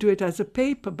decided to do it as a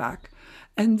paperback.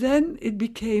 And then it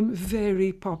became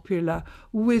very popular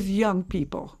with young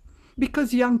people.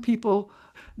 Because young people,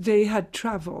 they had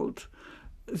traveled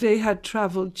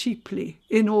cheaply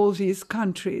in all these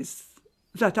countries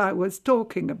that I was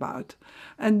talking about.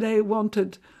 And they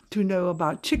wanted to know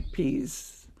about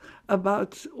chickpeas,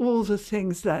 about all the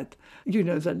things that,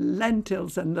 the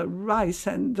lentils and the rice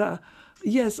and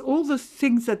all the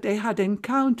things that they had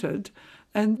encountered.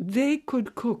 And they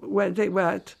could cook where they were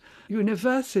at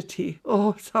university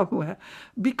or somewhere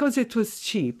because it was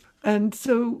cheap. And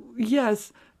so,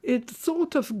 yes, it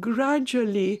sort of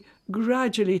gradually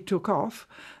took off.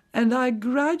 And I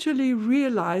gradually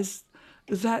realized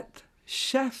that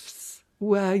chefs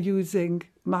were using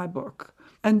my book.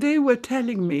 And they were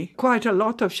telling me, quite a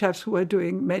lot of chefs who were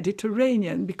doing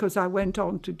Mediterranean, because I went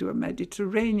on to do a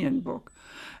Mediterranean book.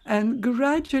 And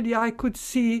gradually I could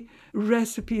see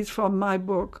recipes from my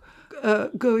book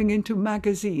going into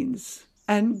magazines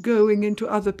and going into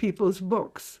other people's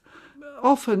books,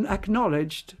 often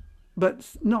acknowledged,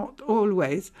 but not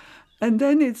always. And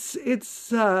then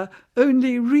it's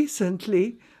only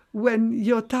recently, when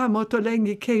Yotam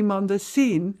Ottolenghi came on the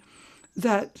scene,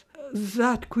 that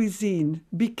cuisine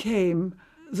became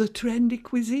the trendy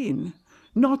cuisine,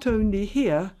 not only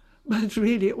here, but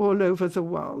really all over the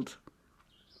world.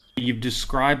 You've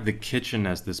described the kitchen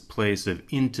as this place of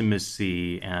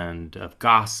intimacy and of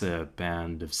gossip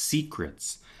and of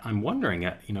secrets. I'm wondering,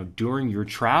 during your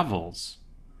travels,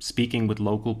 speaking with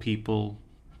local people,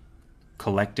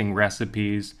 collecting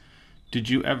recipes, did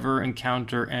you ever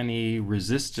encounter any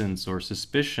resistance or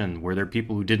suspicion? Were there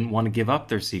people who didn't want to give up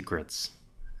their secrets?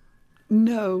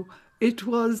 No, it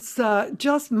was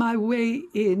just my way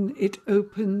in. It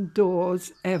opened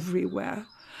doors everywhere.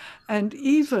 And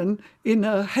even in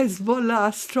a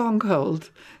Hezbollah stronghold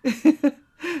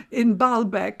in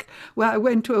Baalbek, where I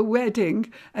went to a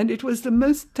wedding, and it was the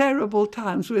most terrible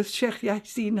times, with Sheikh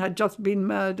Yassin had just been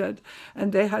murdered,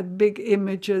 and they had big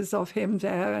images of him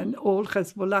there and all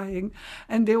Hezbollah,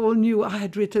 and they all knew I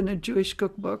had written a Jewish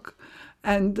cookbook.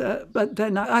 And but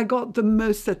then I got the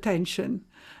most attention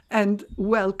and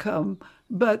welcome.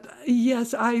 But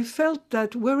yes, I felt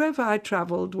that wherever I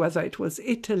traveled, whether it was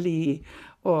Italy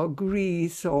or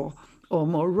Greece or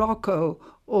Morocco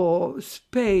or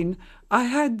Spain, I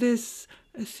had this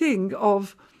thing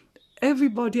of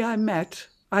everybody I met,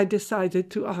 I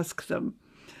decided to ask them,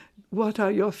 what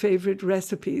are your favorite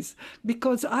recipes?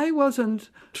 Because I wasn't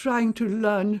trying to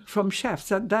learn from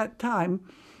chefs at that time.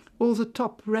 All the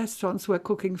top restaurants were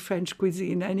cooking French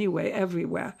cuisine anyway,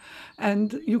 everywhere.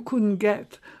 And you couldn't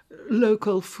get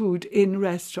local food in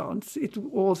restaurants.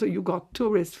 Also, you got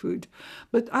tourist food.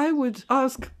 But I would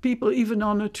ask people, even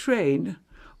on a train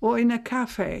or in a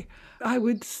cafe, I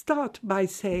would start by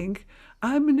saying,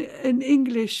 I'm an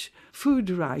English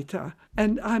food writer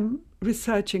and I'm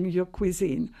researching your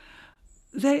cuisine.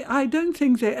 I don't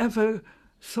think they ever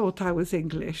thought I was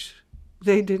English.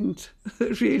 They didn't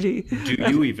really. Do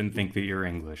you even think that you're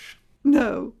English?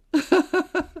 No.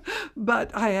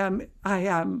 But I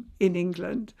am in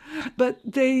England. But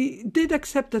they did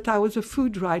accept that I was a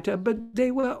food writer, but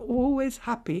they were always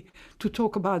happy to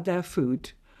talk about their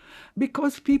food.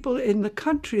 Because people in the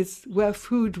countries where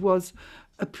food was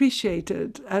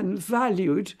appreciated and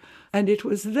valued, and it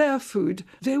was their food,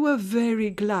 they were very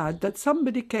glad that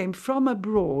somebody came from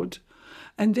abroad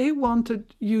and they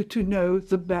wanted you to know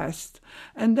the best.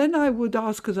 And then I would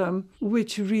ask them,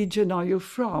 which region are you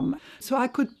from? So I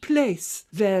could place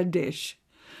their dish,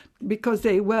 because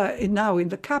they were now in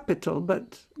the capital,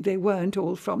 but they weren't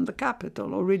all from the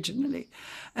capital originally.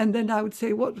 And then I would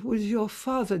say, what would your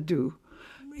father do?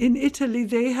 In Italy,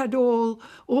 they had all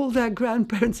their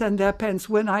grandparents and their parents,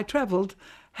 when I traveled,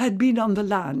 had been on the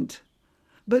land.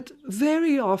 But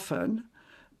very often,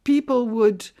 people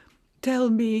would tell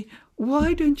me,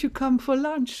 why don't you come for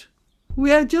lunch?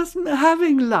 We are just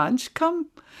having lunch, come.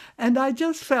 And I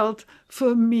just felt,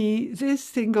 for me, this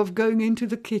thing of going into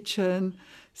the kitchen,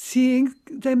 seeing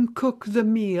them cook the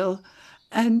meal,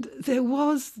 and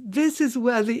this is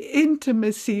where the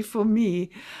intimacy for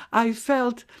me, I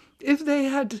felt if they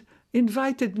had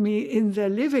invited me in their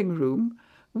living room,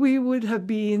 we would have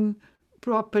been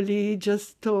properly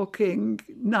just talking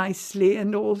nicely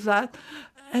and all that.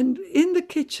 And in the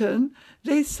kitchen,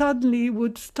 they suddenly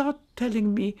would start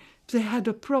telling me they had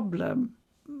a problem.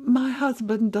 My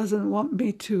husband doesn't want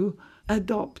me to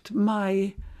adopt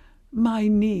my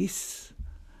niece.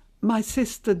 My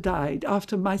sister died.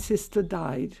 After my sister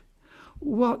died,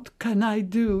 what can I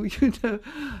do?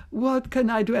 What can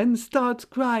I do? And start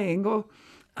crying. Or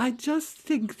I just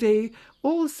think they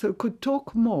also could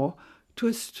talk more to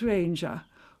a stranger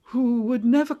who would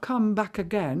never come back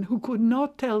again, who could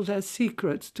not tell their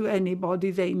secrets to anybody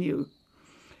they knew.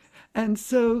 And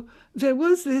so there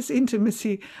was this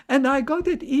intimacy, and I got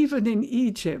it even in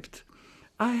Egypt.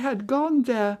 I had gone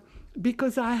there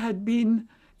because I had been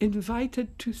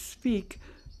invited to speak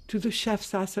to the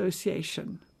Chefs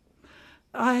Association.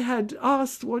 I had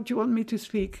asked, what do you want me to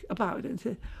speak about? And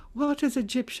said, what is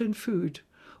Egyptian food?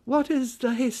 What is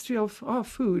the history of our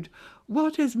food?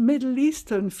 What is Middle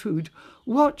Eastern food?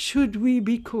 What should we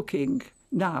be cooking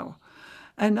now?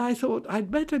 And I thought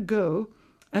I'd better go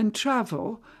and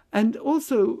travel and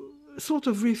also sort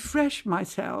of refresh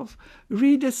myself,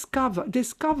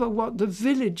 discover what the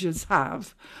villagers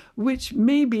have, which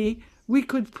maybe we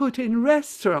could put in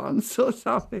restaurants or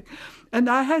something. And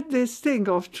I had this thing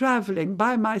of traveling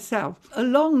by myself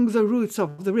along the routes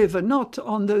of the river, not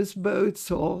on those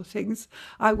boats or things.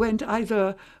 I went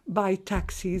either by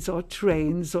taxis or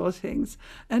trains or things.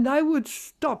 And I would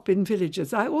stop in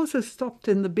villages. I also stopped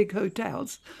in the big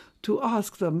hotels to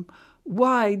ask them,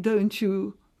 why don't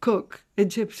you cook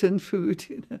Egyptian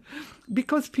food?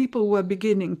 Because people were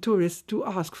beginning, tourists, to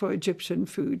ask for Egyptian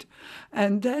food.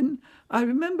 And then I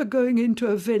remember going into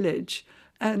a village,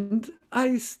 and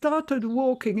I started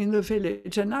walking in the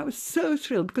village, and I was so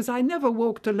thrilled because I never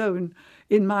walked alone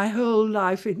in my whole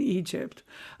life in Egypt.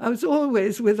 I was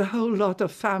always with a whole lot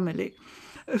of family.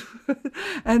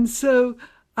 And so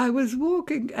I was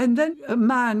walking, and then a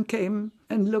man came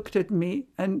and looked at me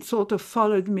and sort of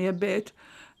followed me a bit.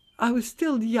 I was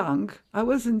still young. I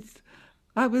was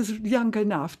young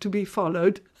enough to be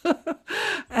followed.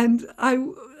 And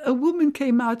a woman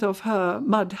came out of her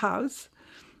mud house,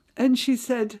 and she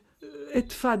said,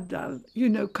 "Etfaddal,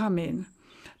 come in."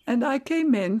 And I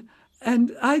came in,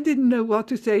 and I didn't know what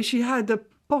to say. She had a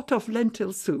pot of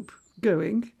lentil soup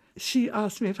going. She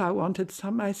asked me if I wanted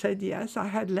some. I said yes, I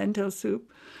had lentil soup.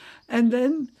 And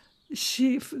then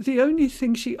the only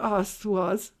thing she asked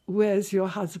was, "Where's your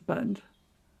husband?"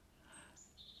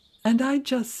 And I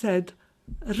just said,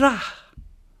 "Rah."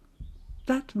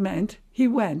 That meant he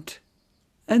went.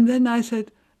 And then I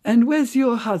said, "And where's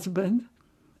your husband?"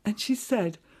 And she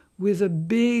said, with a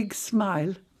big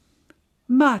smile,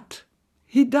 "Mat,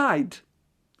 he died."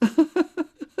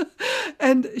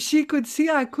 And she could see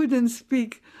I couldn't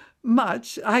speak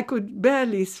much. I could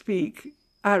barely speak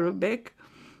Arabic.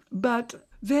 But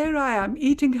there I am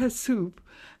eating her soup.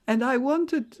 And I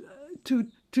wanted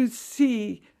to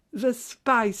see the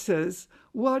spices,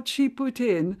 what she put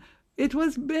in. It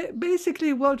was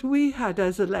basically what we had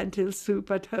as a lentil soup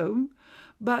at home,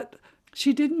 but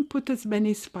she didn't put as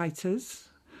many spices.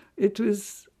 It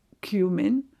was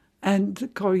cumin and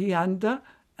coriander,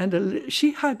 and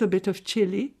she had a bit of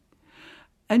chili,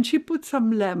 and she put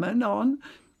some lemon on.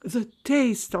 The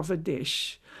taste of a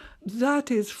dish, that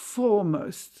is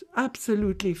foremost,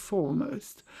 absolutely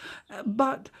foremost.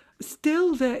 But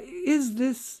still there is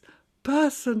this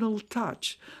personal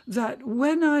touch that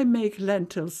when I make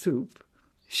lentil soup,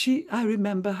 I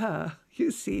remember her,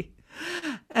 you see.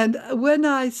 And when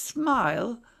I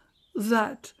smile,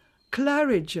 that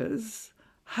Claridge's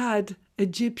had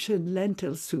Egyptian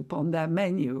lentil soup on their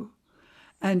menu,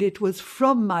 and it was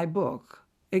from my book,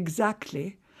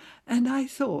 exactly. And I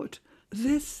thought,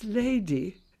 this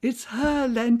lady, it's her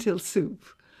lentil soup.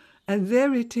 And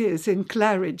there it is in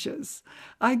Claridge's.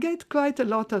 I get quite a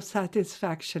lot of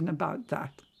satisfaction about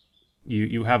that.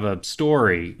 You have a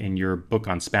story in your book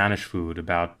on Spanish food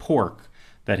about pork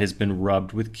that has been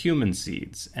rubbed with cumin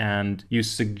seeds. And you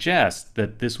suggest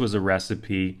that this was a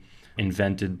recipe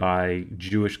invented by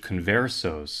Jewish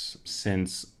conversos,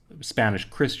 since Spanish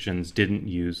Christians didn't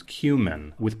use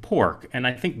cumin with pork. And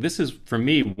I think this is, for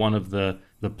me, one of the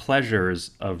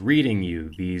pleasures of reading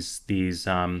you, these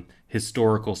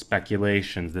historical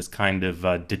speculations, this kind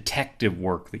of detective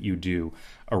work that you do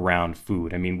around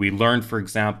food. I mean, we learned, for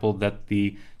example, that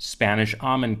the Spanish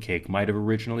almond cake might have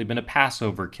originally been a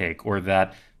Passover cake, or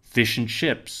that fish and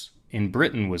chips in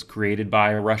Britain was created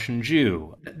by a Russian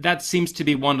Jew. That seems to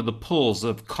be one of the pulls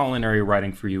of culinary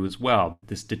writing for you as well,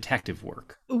 this detective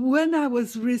work. When I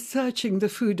was researching the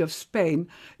food of Spain,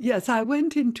 yes, I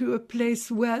went into a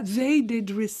place where they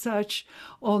did research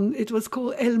on, it was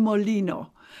called El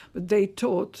Molino. They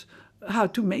taught how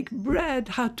to make bread,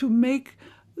 how to make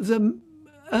the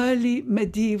early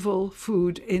medieval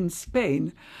food in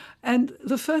Spain. And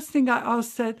the first thing I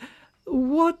asked said,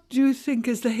 what do you think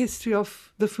is the history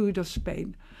of the food of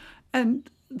Spain? And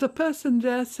the person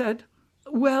there said,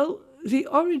 well, the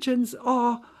origins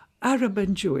are Arab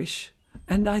and Jewish.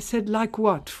 And I said, like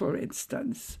what, for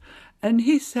instance? And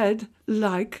he said,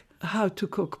 like how to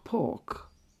cook pork,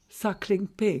 suckling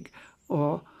pig,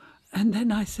 and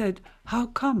then I said, how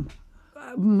come?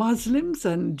 Muslims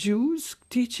and Jews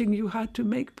teaching you how to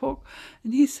make pork?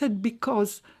 And he said,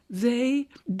 because they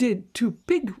did to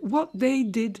pig what they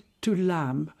did to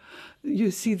lamb.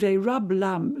 You see, they rubbed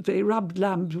lamb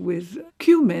with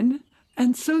cumin,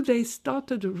 and so they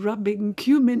started rubbing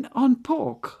cumin on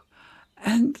pork.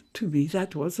 And to me,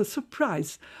 that was a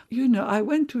surprise. You know, I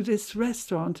went to this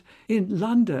restaurant in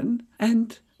London,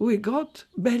 and we got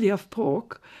belly of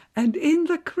pork, and in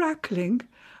the crackling,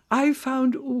 I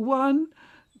found one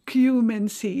cumin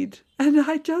seed. And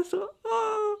I just thought,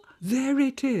 oh, there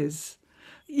it is.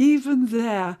 Even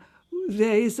there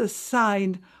is a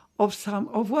sign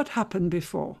of what happened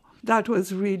before. That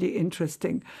was really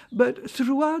interesting. But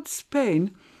throughout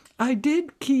Spain, I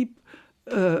did keep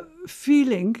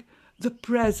feeling the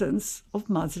presence of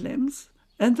Muslims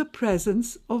and the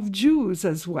presence of Jews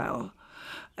as well.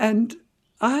 And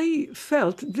I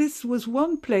felt this was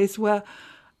one place where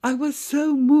I was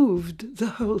so moved the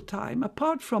whole time,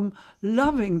 apart from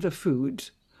loving the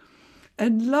food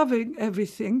and loving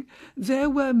everything. There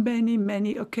were many,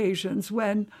 many occasions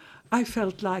when I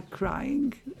felt like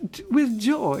crying with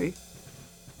joy.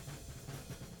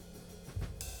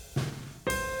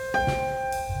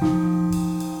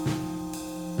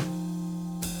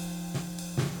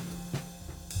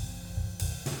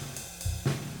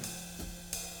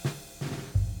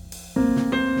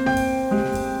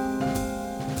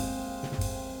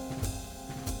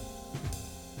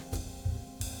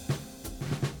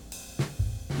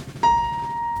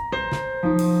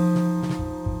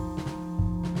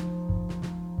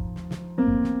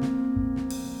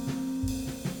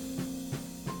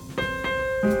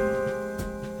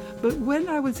 But when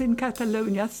I was in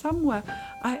Catalonia, somewhere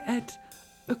I ate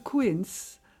a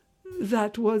quince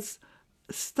that was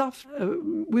stuffed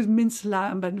with minced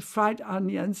lamb and fried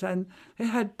onions, and it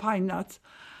had pine nuts.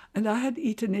 And I had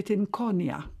eaten it in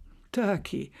Konya,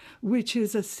 Turkey, which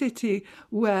is a city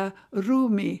where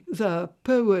Rumi, the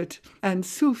poet and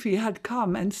Sufi, had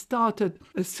come and started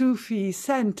a Sufi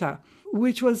center,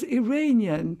 which was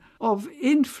Iranian of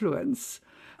influence.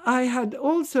 I had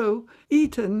also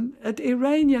eaten at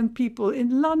Iranian people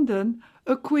in London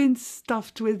a quince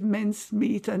stuffed with minced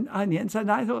meat and onions.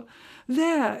 And I thought,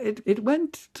 it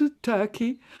went to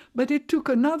Turkey, but it took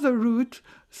another route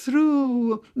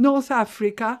through North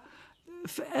Africa,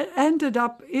 ended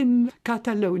up in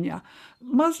Catalonia.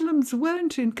 Muslims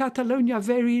weren't in Catalonia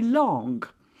very long,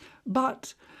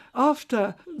 but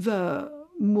after the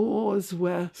Moors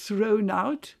were thrown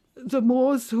out, the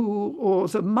Moors or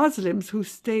the Muslims who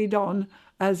stayed on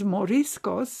as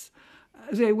Moriscos,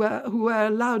 who were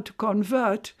allowed to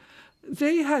convert,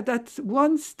 they had at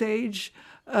one stage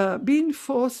been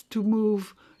forced to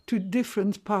move to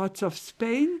different parts of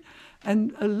Spain,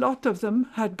 and a lot of them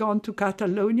had gone to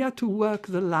Catalonia to work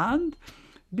the land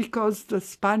because the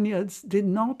Spaniards did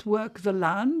not work the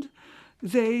land.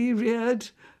 They reared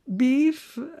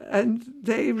beef, and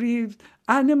they reared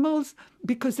animals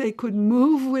because they could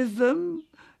move with them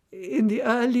in the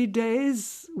early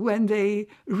days when they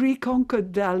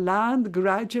reconquered their land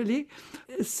gradually.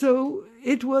 So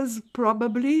it was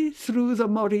probably through the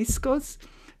Moriscos,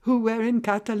 who were in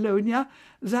Catalonia,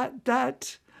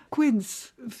 that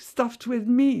quince stuffed with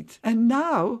meat. And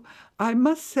now, I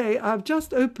must say, I've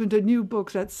just opened a new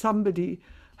book that somebody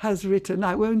has written.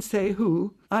 I won't say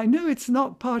who. I know it's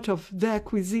not part of their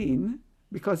cuisine,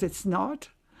 because it's not,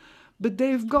 but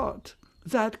they've got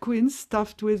that quince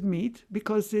stuffed with meat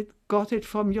because it got it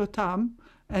from Yotam,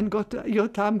 and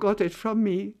Yotam got it from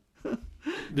me.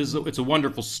 It's a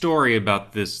wonderful story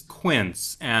about this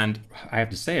quince, and I have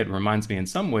to say it reminds me in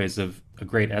some ways of a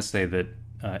great essay that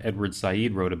Edward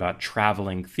Said wrote about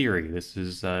traveling theory. This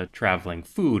is traveling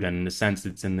food, and in a sense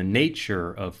it's in the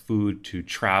nature of food to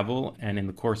travel, and in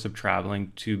the course of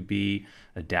traveling to be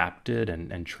adapted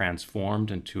and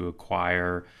transformed and to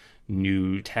acquire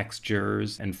new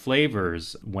textures and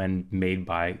flavors when made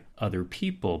by other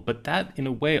people. But that, in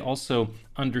a way, also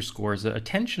underscores a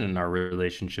tension in our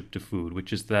relationship to food,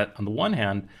 which is that, on the one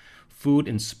hand, food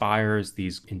inspires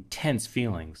these intense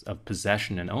feelings of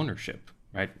possession and ownership,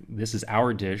 right? This is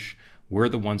our dish. We're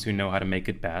the ones who know how to make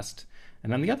it best.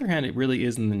 And on the other hand, it really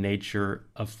is in the nature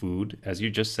of food, as you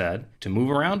just said, to move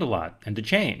around a lot and to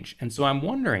change. And so I'm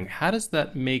wondering, how does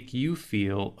that make you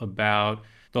feel about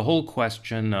the whole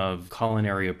question of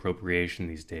culinary appropriation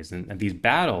these days and these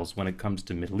battles when it comes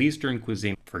to Middle Eastern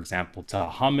cuisine? For example,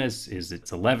 hummus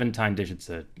it's a Levantine dish. It's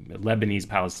a Lebanese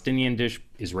Palestinian dish.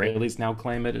 Israelis now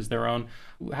claim it as their own.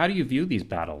 How do you view these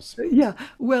battles? Yeah,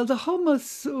 well, the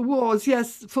hummus wars,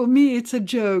 yes, for me it's a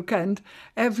joke. And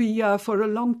every year for a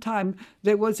long time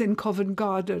there was in Covent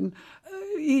Garden,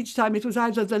 each time it was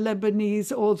either the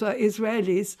Lebanese or the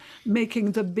Israelis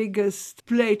making the biggest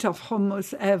plate of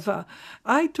hummus ever.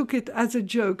 I took it as a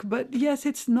joke, but yes,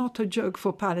 it's not a joke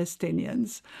for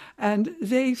Palestinians. And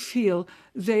they feel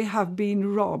they have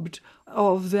been robbed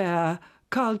of their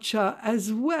culture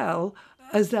as well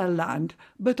as their land.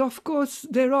 But of course,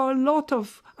 there are a lot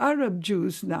of Arab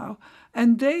Jews now,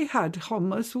 and they had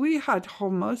hummus, we had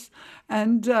hummus,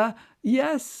 and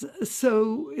yes,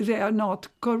 so they are not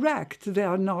correct. They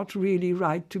are not really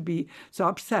right to be so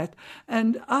upset.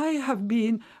 And I have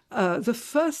been, the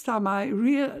first time I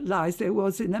realized there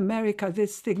was in America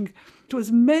this thing, it was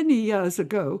many years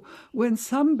ago, when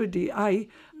I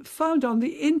found on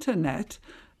the internet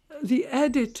the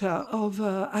editor of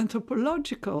an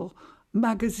anthropological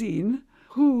magazine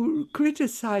who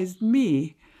criticized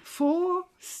me for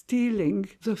stealing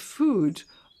the food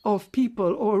of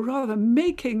people, or rather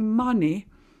making money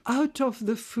out of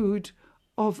the food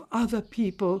of other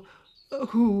people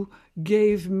who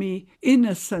gave me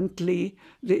innocently,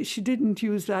 she didn't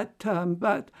use that term,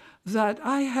 but that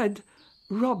I had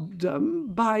robbed them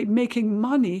by making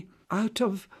money out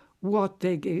of what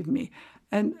they gave me.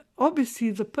 And obviously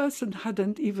the person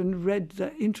hadn't even read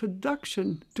the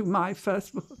introduction to my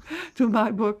first book, to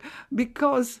my book,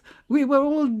 because we were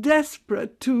all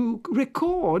desperate to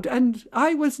record, and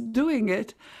I was doing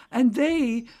it, and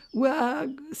they were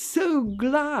so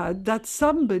glad that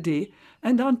somebody,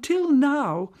 and until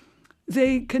now,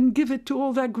 they can give it to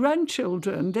all their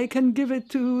grandchildren, they can give it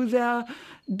to their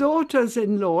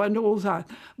daughters-in-law and all that.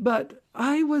 But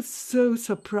I was so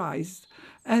surprised.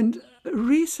 And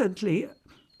recently,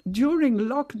 during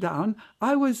lockdown,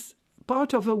 I was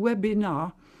part of a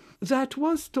webinar that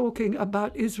was talking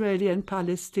about Israeli and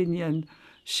Palestinian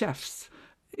chefs.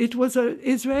 It was an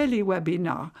Israeli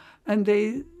webinar, and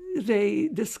they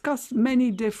discussed many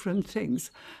different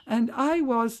things. And I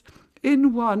was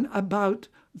in one about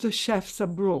the chefs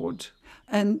abroad.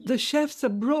 And the chefs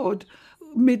abroad,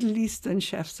 Middle Eastern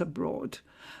chefs abroad.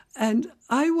 And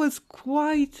I was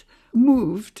quite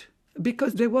moved,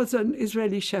 because there was an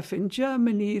Israeli chef in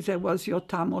Germany, there was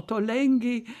Yotam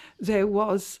Ottolenghi, there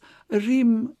was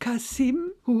Rim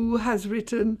Kassim, who has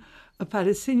written a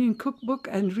Palestinian cookbook,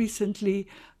 and recently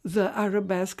the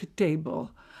Arabesque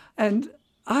Table. And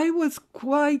I was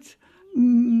quite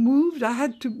moved. I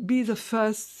had to be the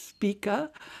first speaker.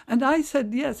 And I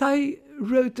said, yes, I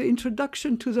wrote the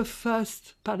introduction to the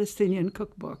first Palestinian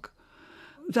cookbook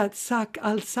that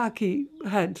Al-Saki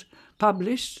had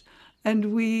published.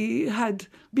 And we had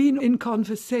been in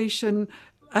conversation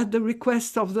at the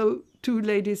request of the two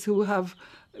ladies who have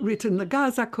written the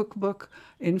Gaza cookbook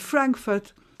in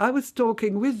Frankfurt. I was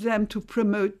talking with them to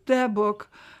promote their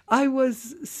book. I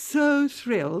was so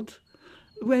thrilled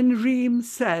when Reem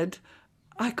said,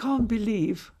 I can't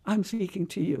believe I'm speaking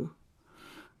to you.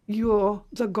 You're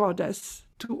the goddess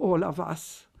to all of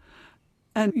us.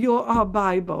 And you're our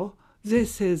Bible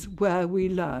this is where we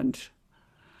learned.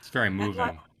 It's very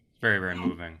moving. Very, very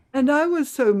moving. And I was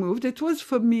so moved. It was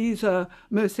for me the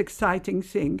most exciting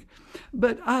thing.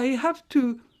 But I have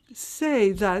to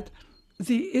say that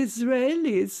the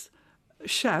Israelis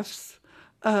chefs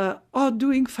are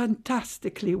doing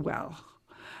fantastically well.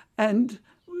 And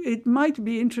it might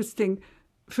be interesting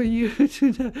for you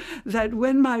to know that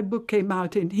when my book came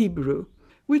out in Hebrew,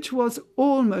 which was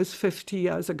almost 50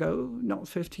 years ago, not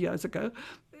 50 years ago,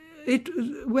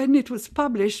 when it was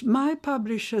published, my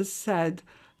publishers said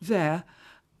there,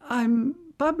 I'm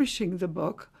publishing the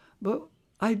book, but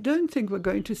I don't think we're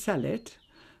going to sell it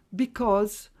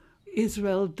because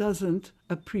Israel doesn't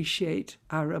appreciate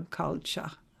Arab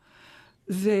culture.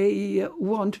 They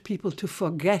want people to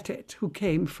forget it who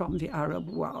came from the Arab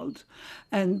world.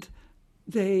 And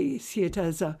they see it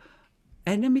as an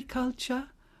enemy culture.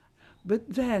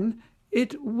 But then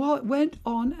it went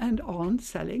on and on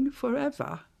selling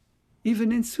forever,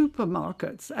 even in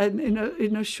supermarkets and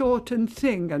in a shortened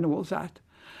thing and all that.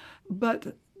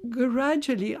 But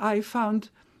gradually I found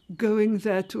going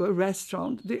there to a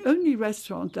restaurant, the only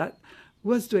restaurant that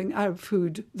was doing Arab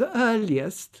food, the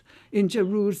earliest in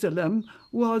Jerusalem,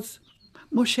 was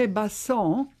Moshe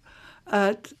Basson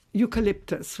at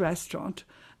Eucalyptus restaurant.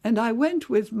 And I went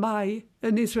with an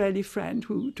Israeli friend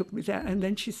who took me there. And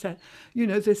then she said, you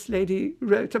know, this lady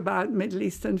wrote about Middle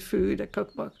Eastern food, a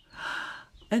cookbook.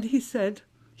 And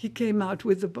he came out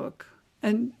with the book.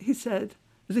 And he said,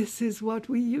 this is what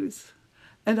we use.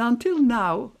 And until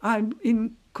now, I'm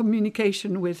in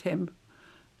communication with him.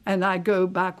 And I go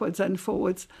backwards and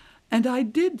forwards. And I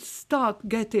did start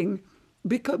getting,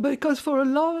 because for a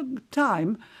long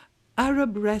time,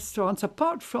 Arab restaurants,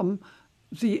 apart from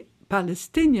the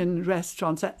Palestinian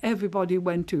restaurants that everybody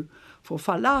went to for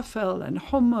falafel and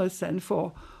hummus and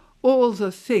for all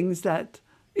the things that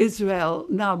Israel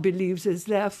now believes is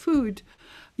their food,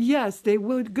 yes, they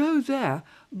would go there.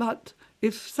 But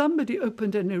if somebody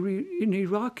opened an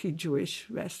Iraqi Jewish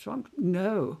restaurant,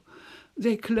 no.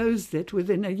 They closed it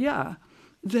within a year.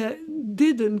 They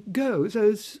didn't go.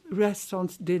 Those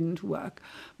restaurants didn't work.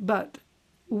 But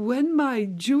when my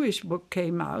Jewish book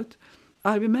came out,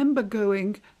 I remember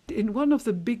going in one of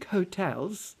the big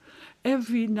hotels.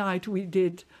 Every night we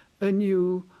did a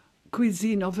new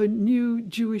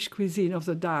Jewish cuisine of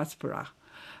the diaspora.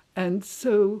 And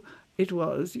so it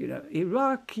was,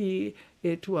 Iraqi,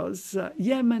 it was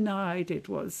Yemenite, it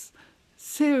was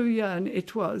Syrian,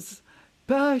 it was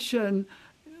Persian,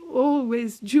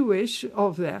 always Jewish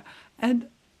of there. And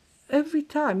every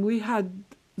time we had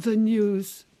the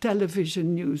news,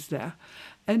 television news there.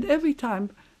 And every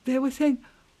time they were saying,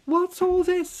 what's all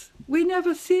this? We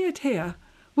never see it here.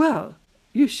 Well,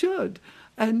 you should.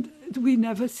 And we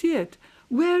never see it.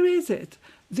 Where is it?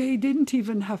 They didn't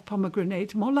even have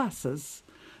pomegranate molasses.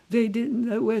 They didn't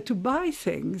know where to buy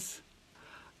things.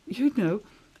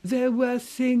 There were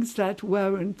things that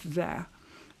weren't there.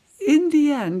 In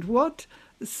the end,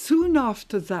 soon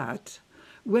after that,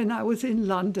 when I was in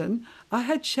London, I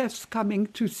had chefs coming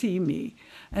to see me.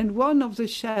 And one of the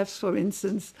chefs, for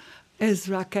instance,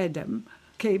 Ezra Kedem,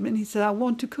 came and he said, I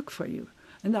want to cook for you.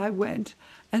 And I went,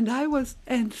 and I was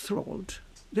enthralled.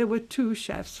 There were two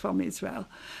chefs from Israel.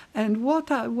 And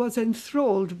what I was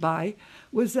enthralled by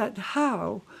was that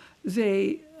how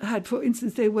they had, for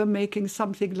instance, they were making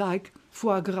something like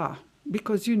foie gras,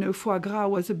 because, foie gras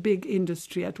was a big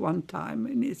industry at one time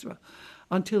in Israel,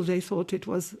 until they thought it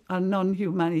was a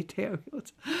non-humanitarian.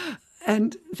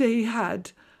 And they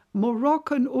had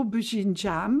Moroccan aubergine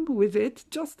jam with it,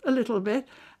 just a little bit,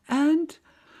 and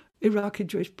Iraqi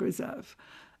Jewish preserve.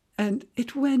 And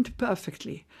it went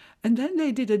perfectly. And then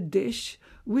they did a dish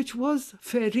which was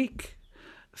ferik.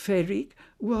 Ferik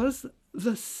was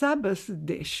the Sabbath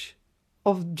dish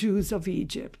of Jews of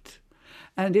Egypt.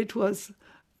 And it was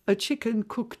a chicken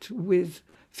cooked with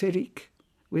ferik,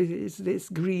 with this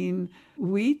green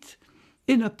wheat,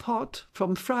 in a pot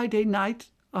from Friday night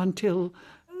until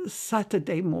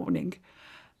Saturday morning.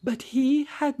 But he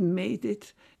had made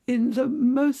it in the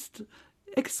most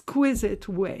exquisite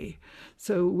way.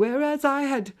 So whereas I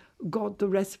had got the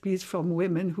recipes from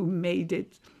women who made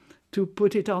it to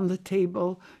put it on the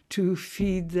table, to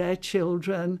feed their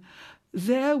children,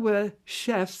 there were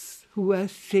chefs who were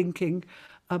thinking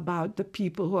about the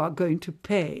people who are going to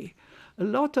pay a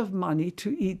lot of money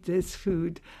to eat this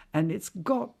food, and it's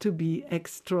got to be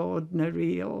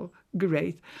extraordinary or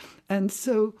great. And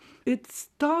so it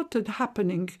started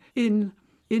happening in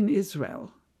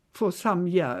Israel for some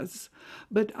years.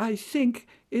 But I think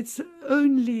it's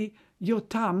only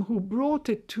Yotam who brought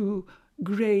it to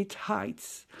great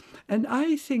heights. And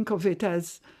I think of it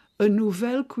as a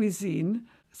nouvelle cuisine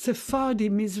Sephardi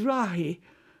Mizrahi,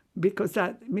 because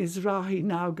that Mizrahi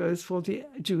now goes for the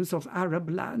Jews of Arab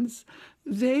lands,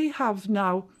 they have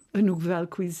now a nouvelle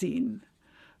cuisine.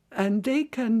 And they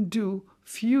can do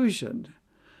fusion.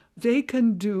 They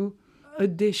can do a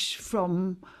dish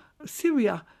from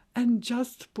Syria and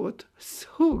just put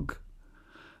sug,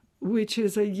 which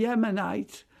is a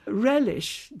Yemenite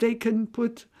relish. They can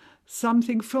put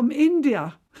something from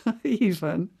India,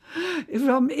 even,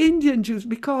 from Indian Jews,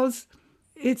 because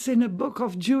it's in a book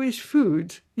of Jewish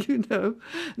food,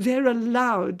 They're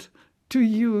allowed to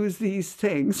use these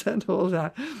things and all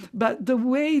that. But the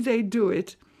way they do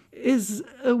it is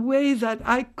a way that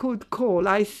I could call,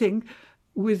 I think,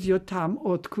 with Yotam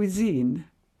haute cuisine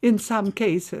in some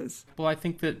cases. Well, I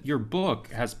think that your book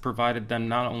has provided them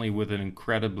not only with an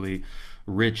incredibly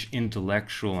rich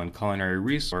intellectual and culinary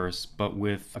resource, but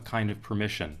with a kind of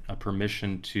permission, a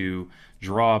permission to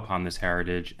draw upon this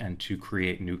heritage and to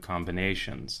create new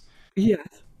combinations.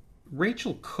 Yes.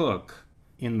 Rachel Cook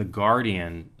in The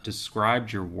Guardian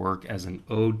described your work as an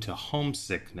ode to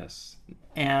homesickness.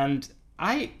 And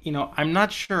I'm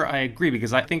not sure I agree,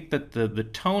 because I think that the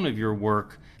tone of your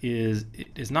work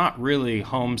is not really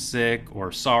homesick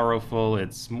or sorrowful.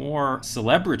 It's more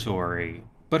celebratory.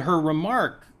 But her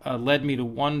remark led me to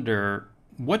wonder,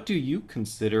 where do you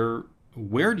consider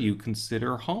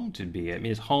home to be? I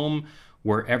mean, is home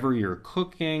wherever you're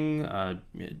cooking,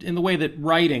 in the way that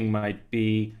writing might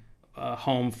be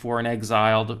home for an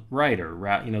exiled writer,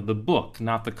 the book,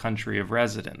 not the country of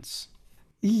residence?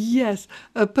 Yes,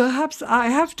 perhaps I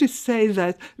have to say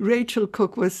that Rachel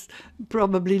Cook was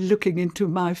probably looking into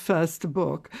my first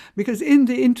book, because in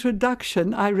the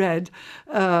introduction I wrote,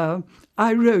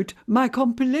 "My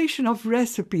compilation of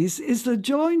recipes is the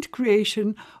joint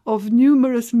creation of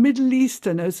numerous Middle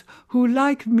Easterners who,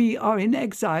 like me, are in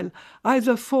exile,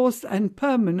 either forced and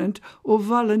permanent or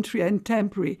voluntary and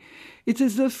temporary. It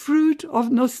is the fruit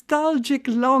of nostalgic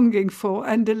longing for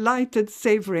and delighted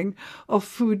savoring of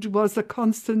food was the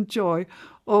constant joy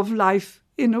of life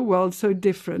in a world so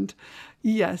different."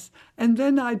 Yes, and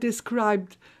then I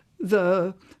described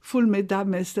the full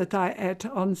medames that I ate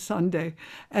on Sunday.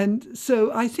 And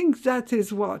so I think that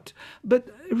is what. But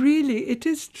really, it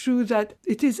is true that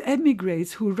it is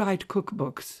emigres who write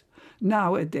cookbooks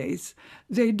nowadays.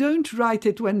 They don't write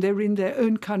it when they're in their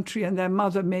own country and their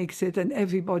mother makes it and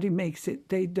everybody makes it.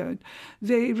 They don't.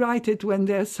 They write it when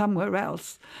they're somewhere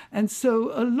else. And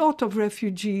so a lot of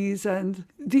refugees, and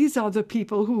these are the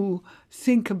people who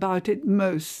think about it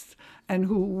most and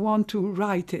who want to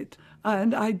write it.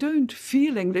 And I don't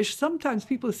feel English. Sometimes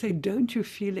people say, "Don't you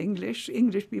feel English?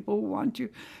 English people want you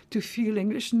to feel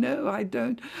English." No, I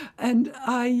don't. And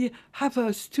I have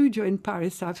a studio in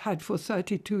Paris I've had for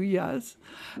 32 years.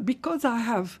 Because I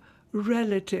have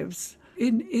relatives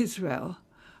in Israel,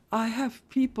 I have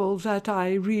people that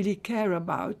I really care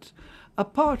about,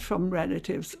 apart from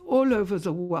relatives, all over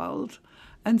the world.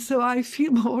 And so I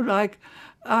feel more like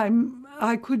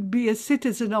I could be a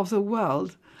citizen of the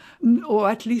world, or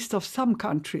at least of some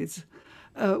countries,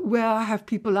 where I have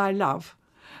people I love.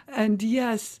 And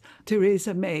yes,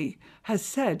 Theresa May has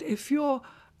said, if you're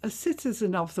a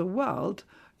citizen of the world,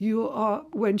 you are,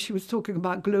 when she was talking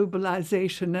about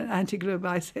globalization and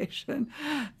anti-globalization,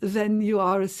 then you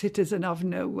are a citizen of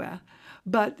nowhere.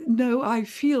 But no, I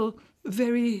feel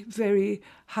very, very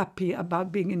happy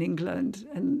about being in England,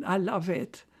 and I love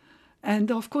it.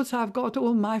 And of course, I've got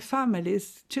all my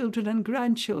families, children and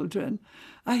grandchildren.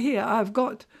 I've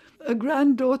got a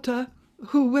granddaughter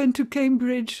who went to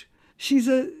Cambridge. She's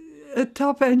a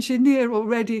top engineer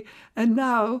already. And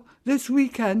now, this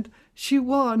weekend, she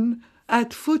won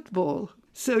at football.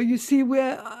 So you see,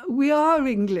 we are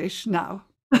English now.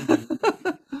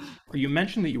 You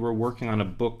mentioned that you were working on a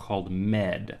book called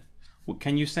Med.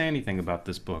 Can you say anything about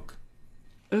this book?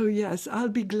 Oh, yes, I'll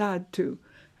be glad to.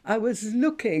 I was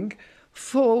looking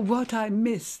for what I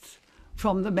missed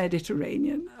from the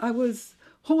Mediterranean. I was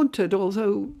haunted,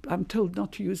 although I'm told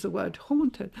not to use the word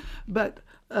haunted, but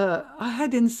I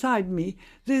had inside me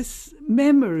this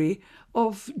memory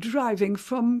of driving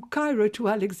from Cairo to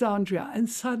Alexandria and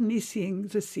suddenly seeing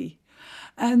the sea.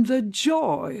 And the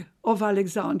joy of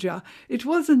Alexandria, it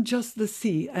wasn't just the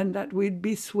sea and that we'd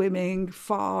be swimming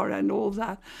far and all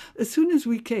that. As soon as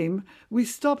we came, we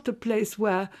stopped a place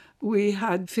where we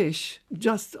had fish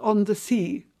just on the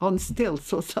sea, on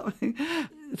stilts or something.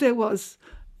 There was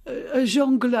a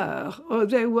jongleur, or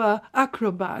there were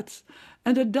acrobats,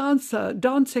 and a dancer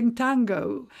dancing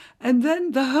tango. And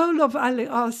then the whole of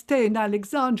our stay in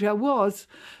Alexandria was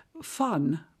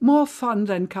fun, more fun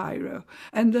than Cairo.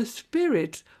 And the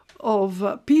spirit of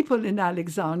people in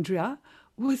Alexandria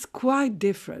was quite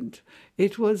different.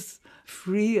 It was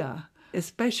freer,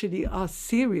 especially us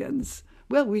Syrians.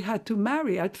 Well, we had to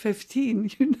marry at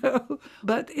 15,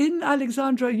 But in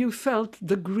Alexandria, you felt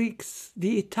the Greeks,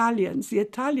 the Italians. The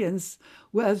Italians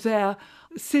were there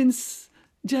since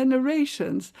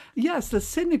generations. Yes, the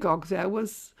synagogue there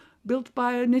was built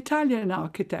by an Italian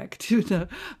architect,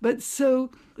 But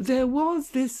so there was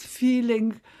this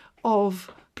feeling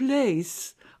of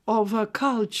place, of a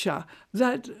culture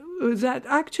that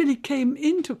actually came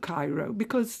into Cairo,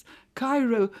 because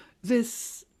Cairo,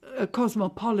 this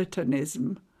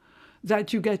cosmopolitanism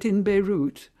that you get in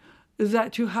Beirut,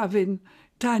 that you have in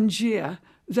Tangier,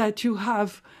 that you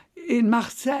have in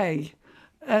Marseille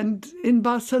and in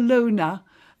Barcelona,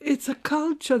 it's a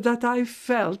culture that I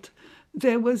felt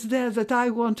there was there that I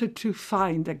wanted to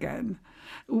find again.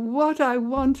 What I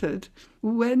wanted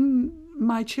when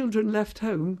my children left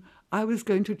home, I was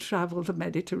going to travel the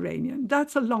Mediterranean.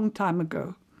 That's a long time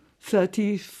ago,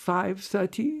 35,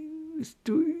 30,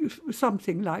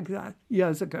 something like that,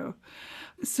 years ago.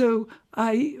 So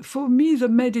for me, the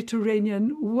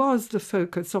Mediterranean was the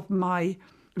focus of my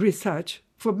research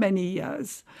for many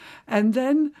years. And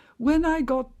then when I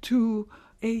got to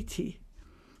 80,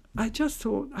 I just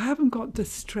thought, I haven't got the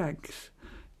strength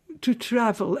to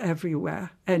travel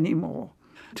everywhere anymore,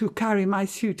 to carry my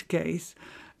suitcase.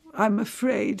 I'm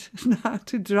afraid now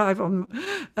to drive on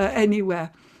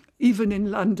anywhere, even in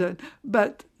London.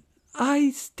 But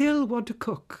I still want to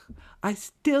cook. I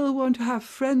still want to have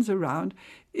friends around.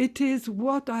 It is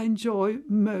what I enjoy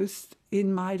most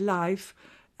in my life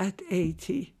at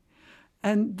 80.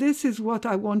 And this is what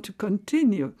I want to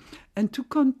continue. And to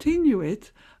continue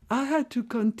it, I had to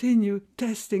continue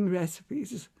testing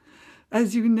recipes.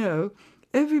 As you know,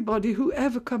 everybody who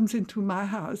ever comes into my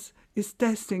house is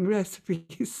testing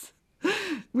recipes.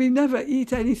 We never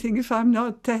eat anything if I'm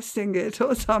not testing it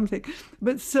or something.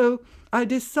 But so I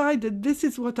decided this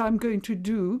is what I'm going to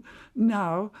do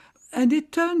now. And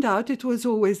it turned out it was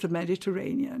always the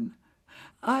Mediterranean.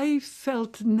 I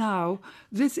felt now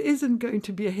this isn't going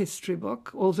to be a history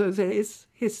book, although there is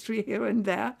history here and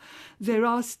there. There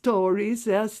are stories,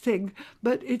 there's things,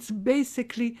 but it's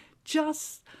basically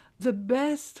just the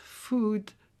best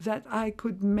food that I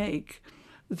could make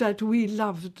that we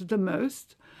loved the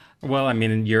most. Well, I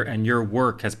mean, your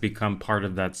work has become part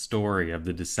of that story of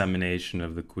the dissemination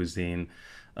of the cuisine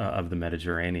of the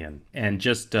Mediterranean. And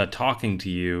just talking to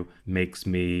you makes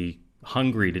me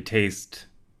hungry to taste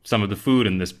some of the food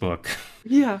in this book.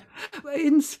 Yeah.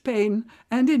 In Spain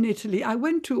and in Italy, I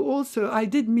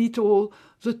did meet all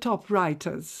the top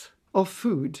writers of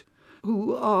food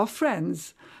who are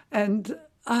friends. And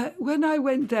when I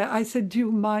went there, I said, do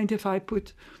you mind if I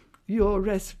put your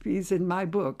recipes in my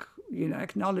book?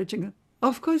 Acknowledging it.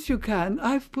 Of course you can.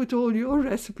 I've put all your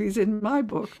recipes in my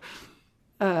book.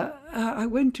 I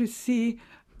went to see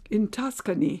in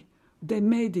Tuscany de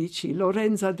Medici,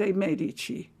 Lorenza de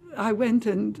Medici. I went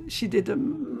and she did a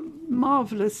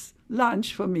marvelous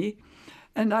lunch for me.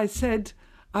 And I said,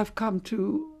 I've come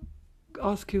to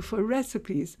ask you for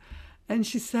recipes. And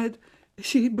she said,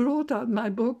 she brought out my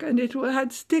book and it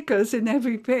had stickers in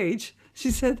every page.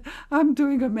 She said, I'm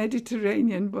doing a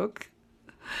Mediterranean book.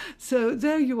 So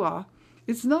there you are.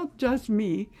 It's not just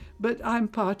me, but I'm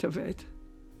part of it.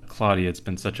 Claudia, it's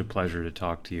been such a pleasure to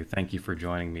talk to you. Thank you for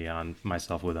joining me on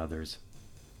Myself with Others.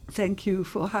 Thank you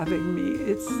for having me.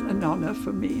 It's an honor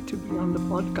for me to be on the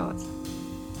podcast.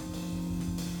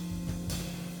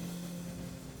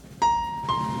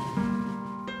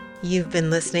 You've been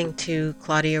listening to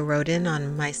Claudia Roden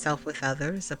on Myself with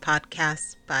Others, a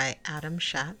podcast by Adam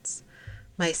Schatz.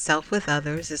 Myself with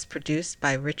Others is produced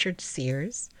by Richard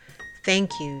Sears.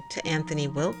 Thank you to Anthony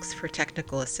Wilkes for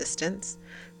technical assistance.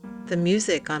 The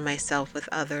music on Myself with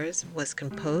Others was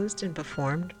composed and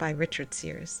performed by Richard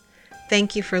Sears.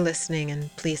 Thank you for listening,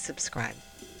 and please subscribe.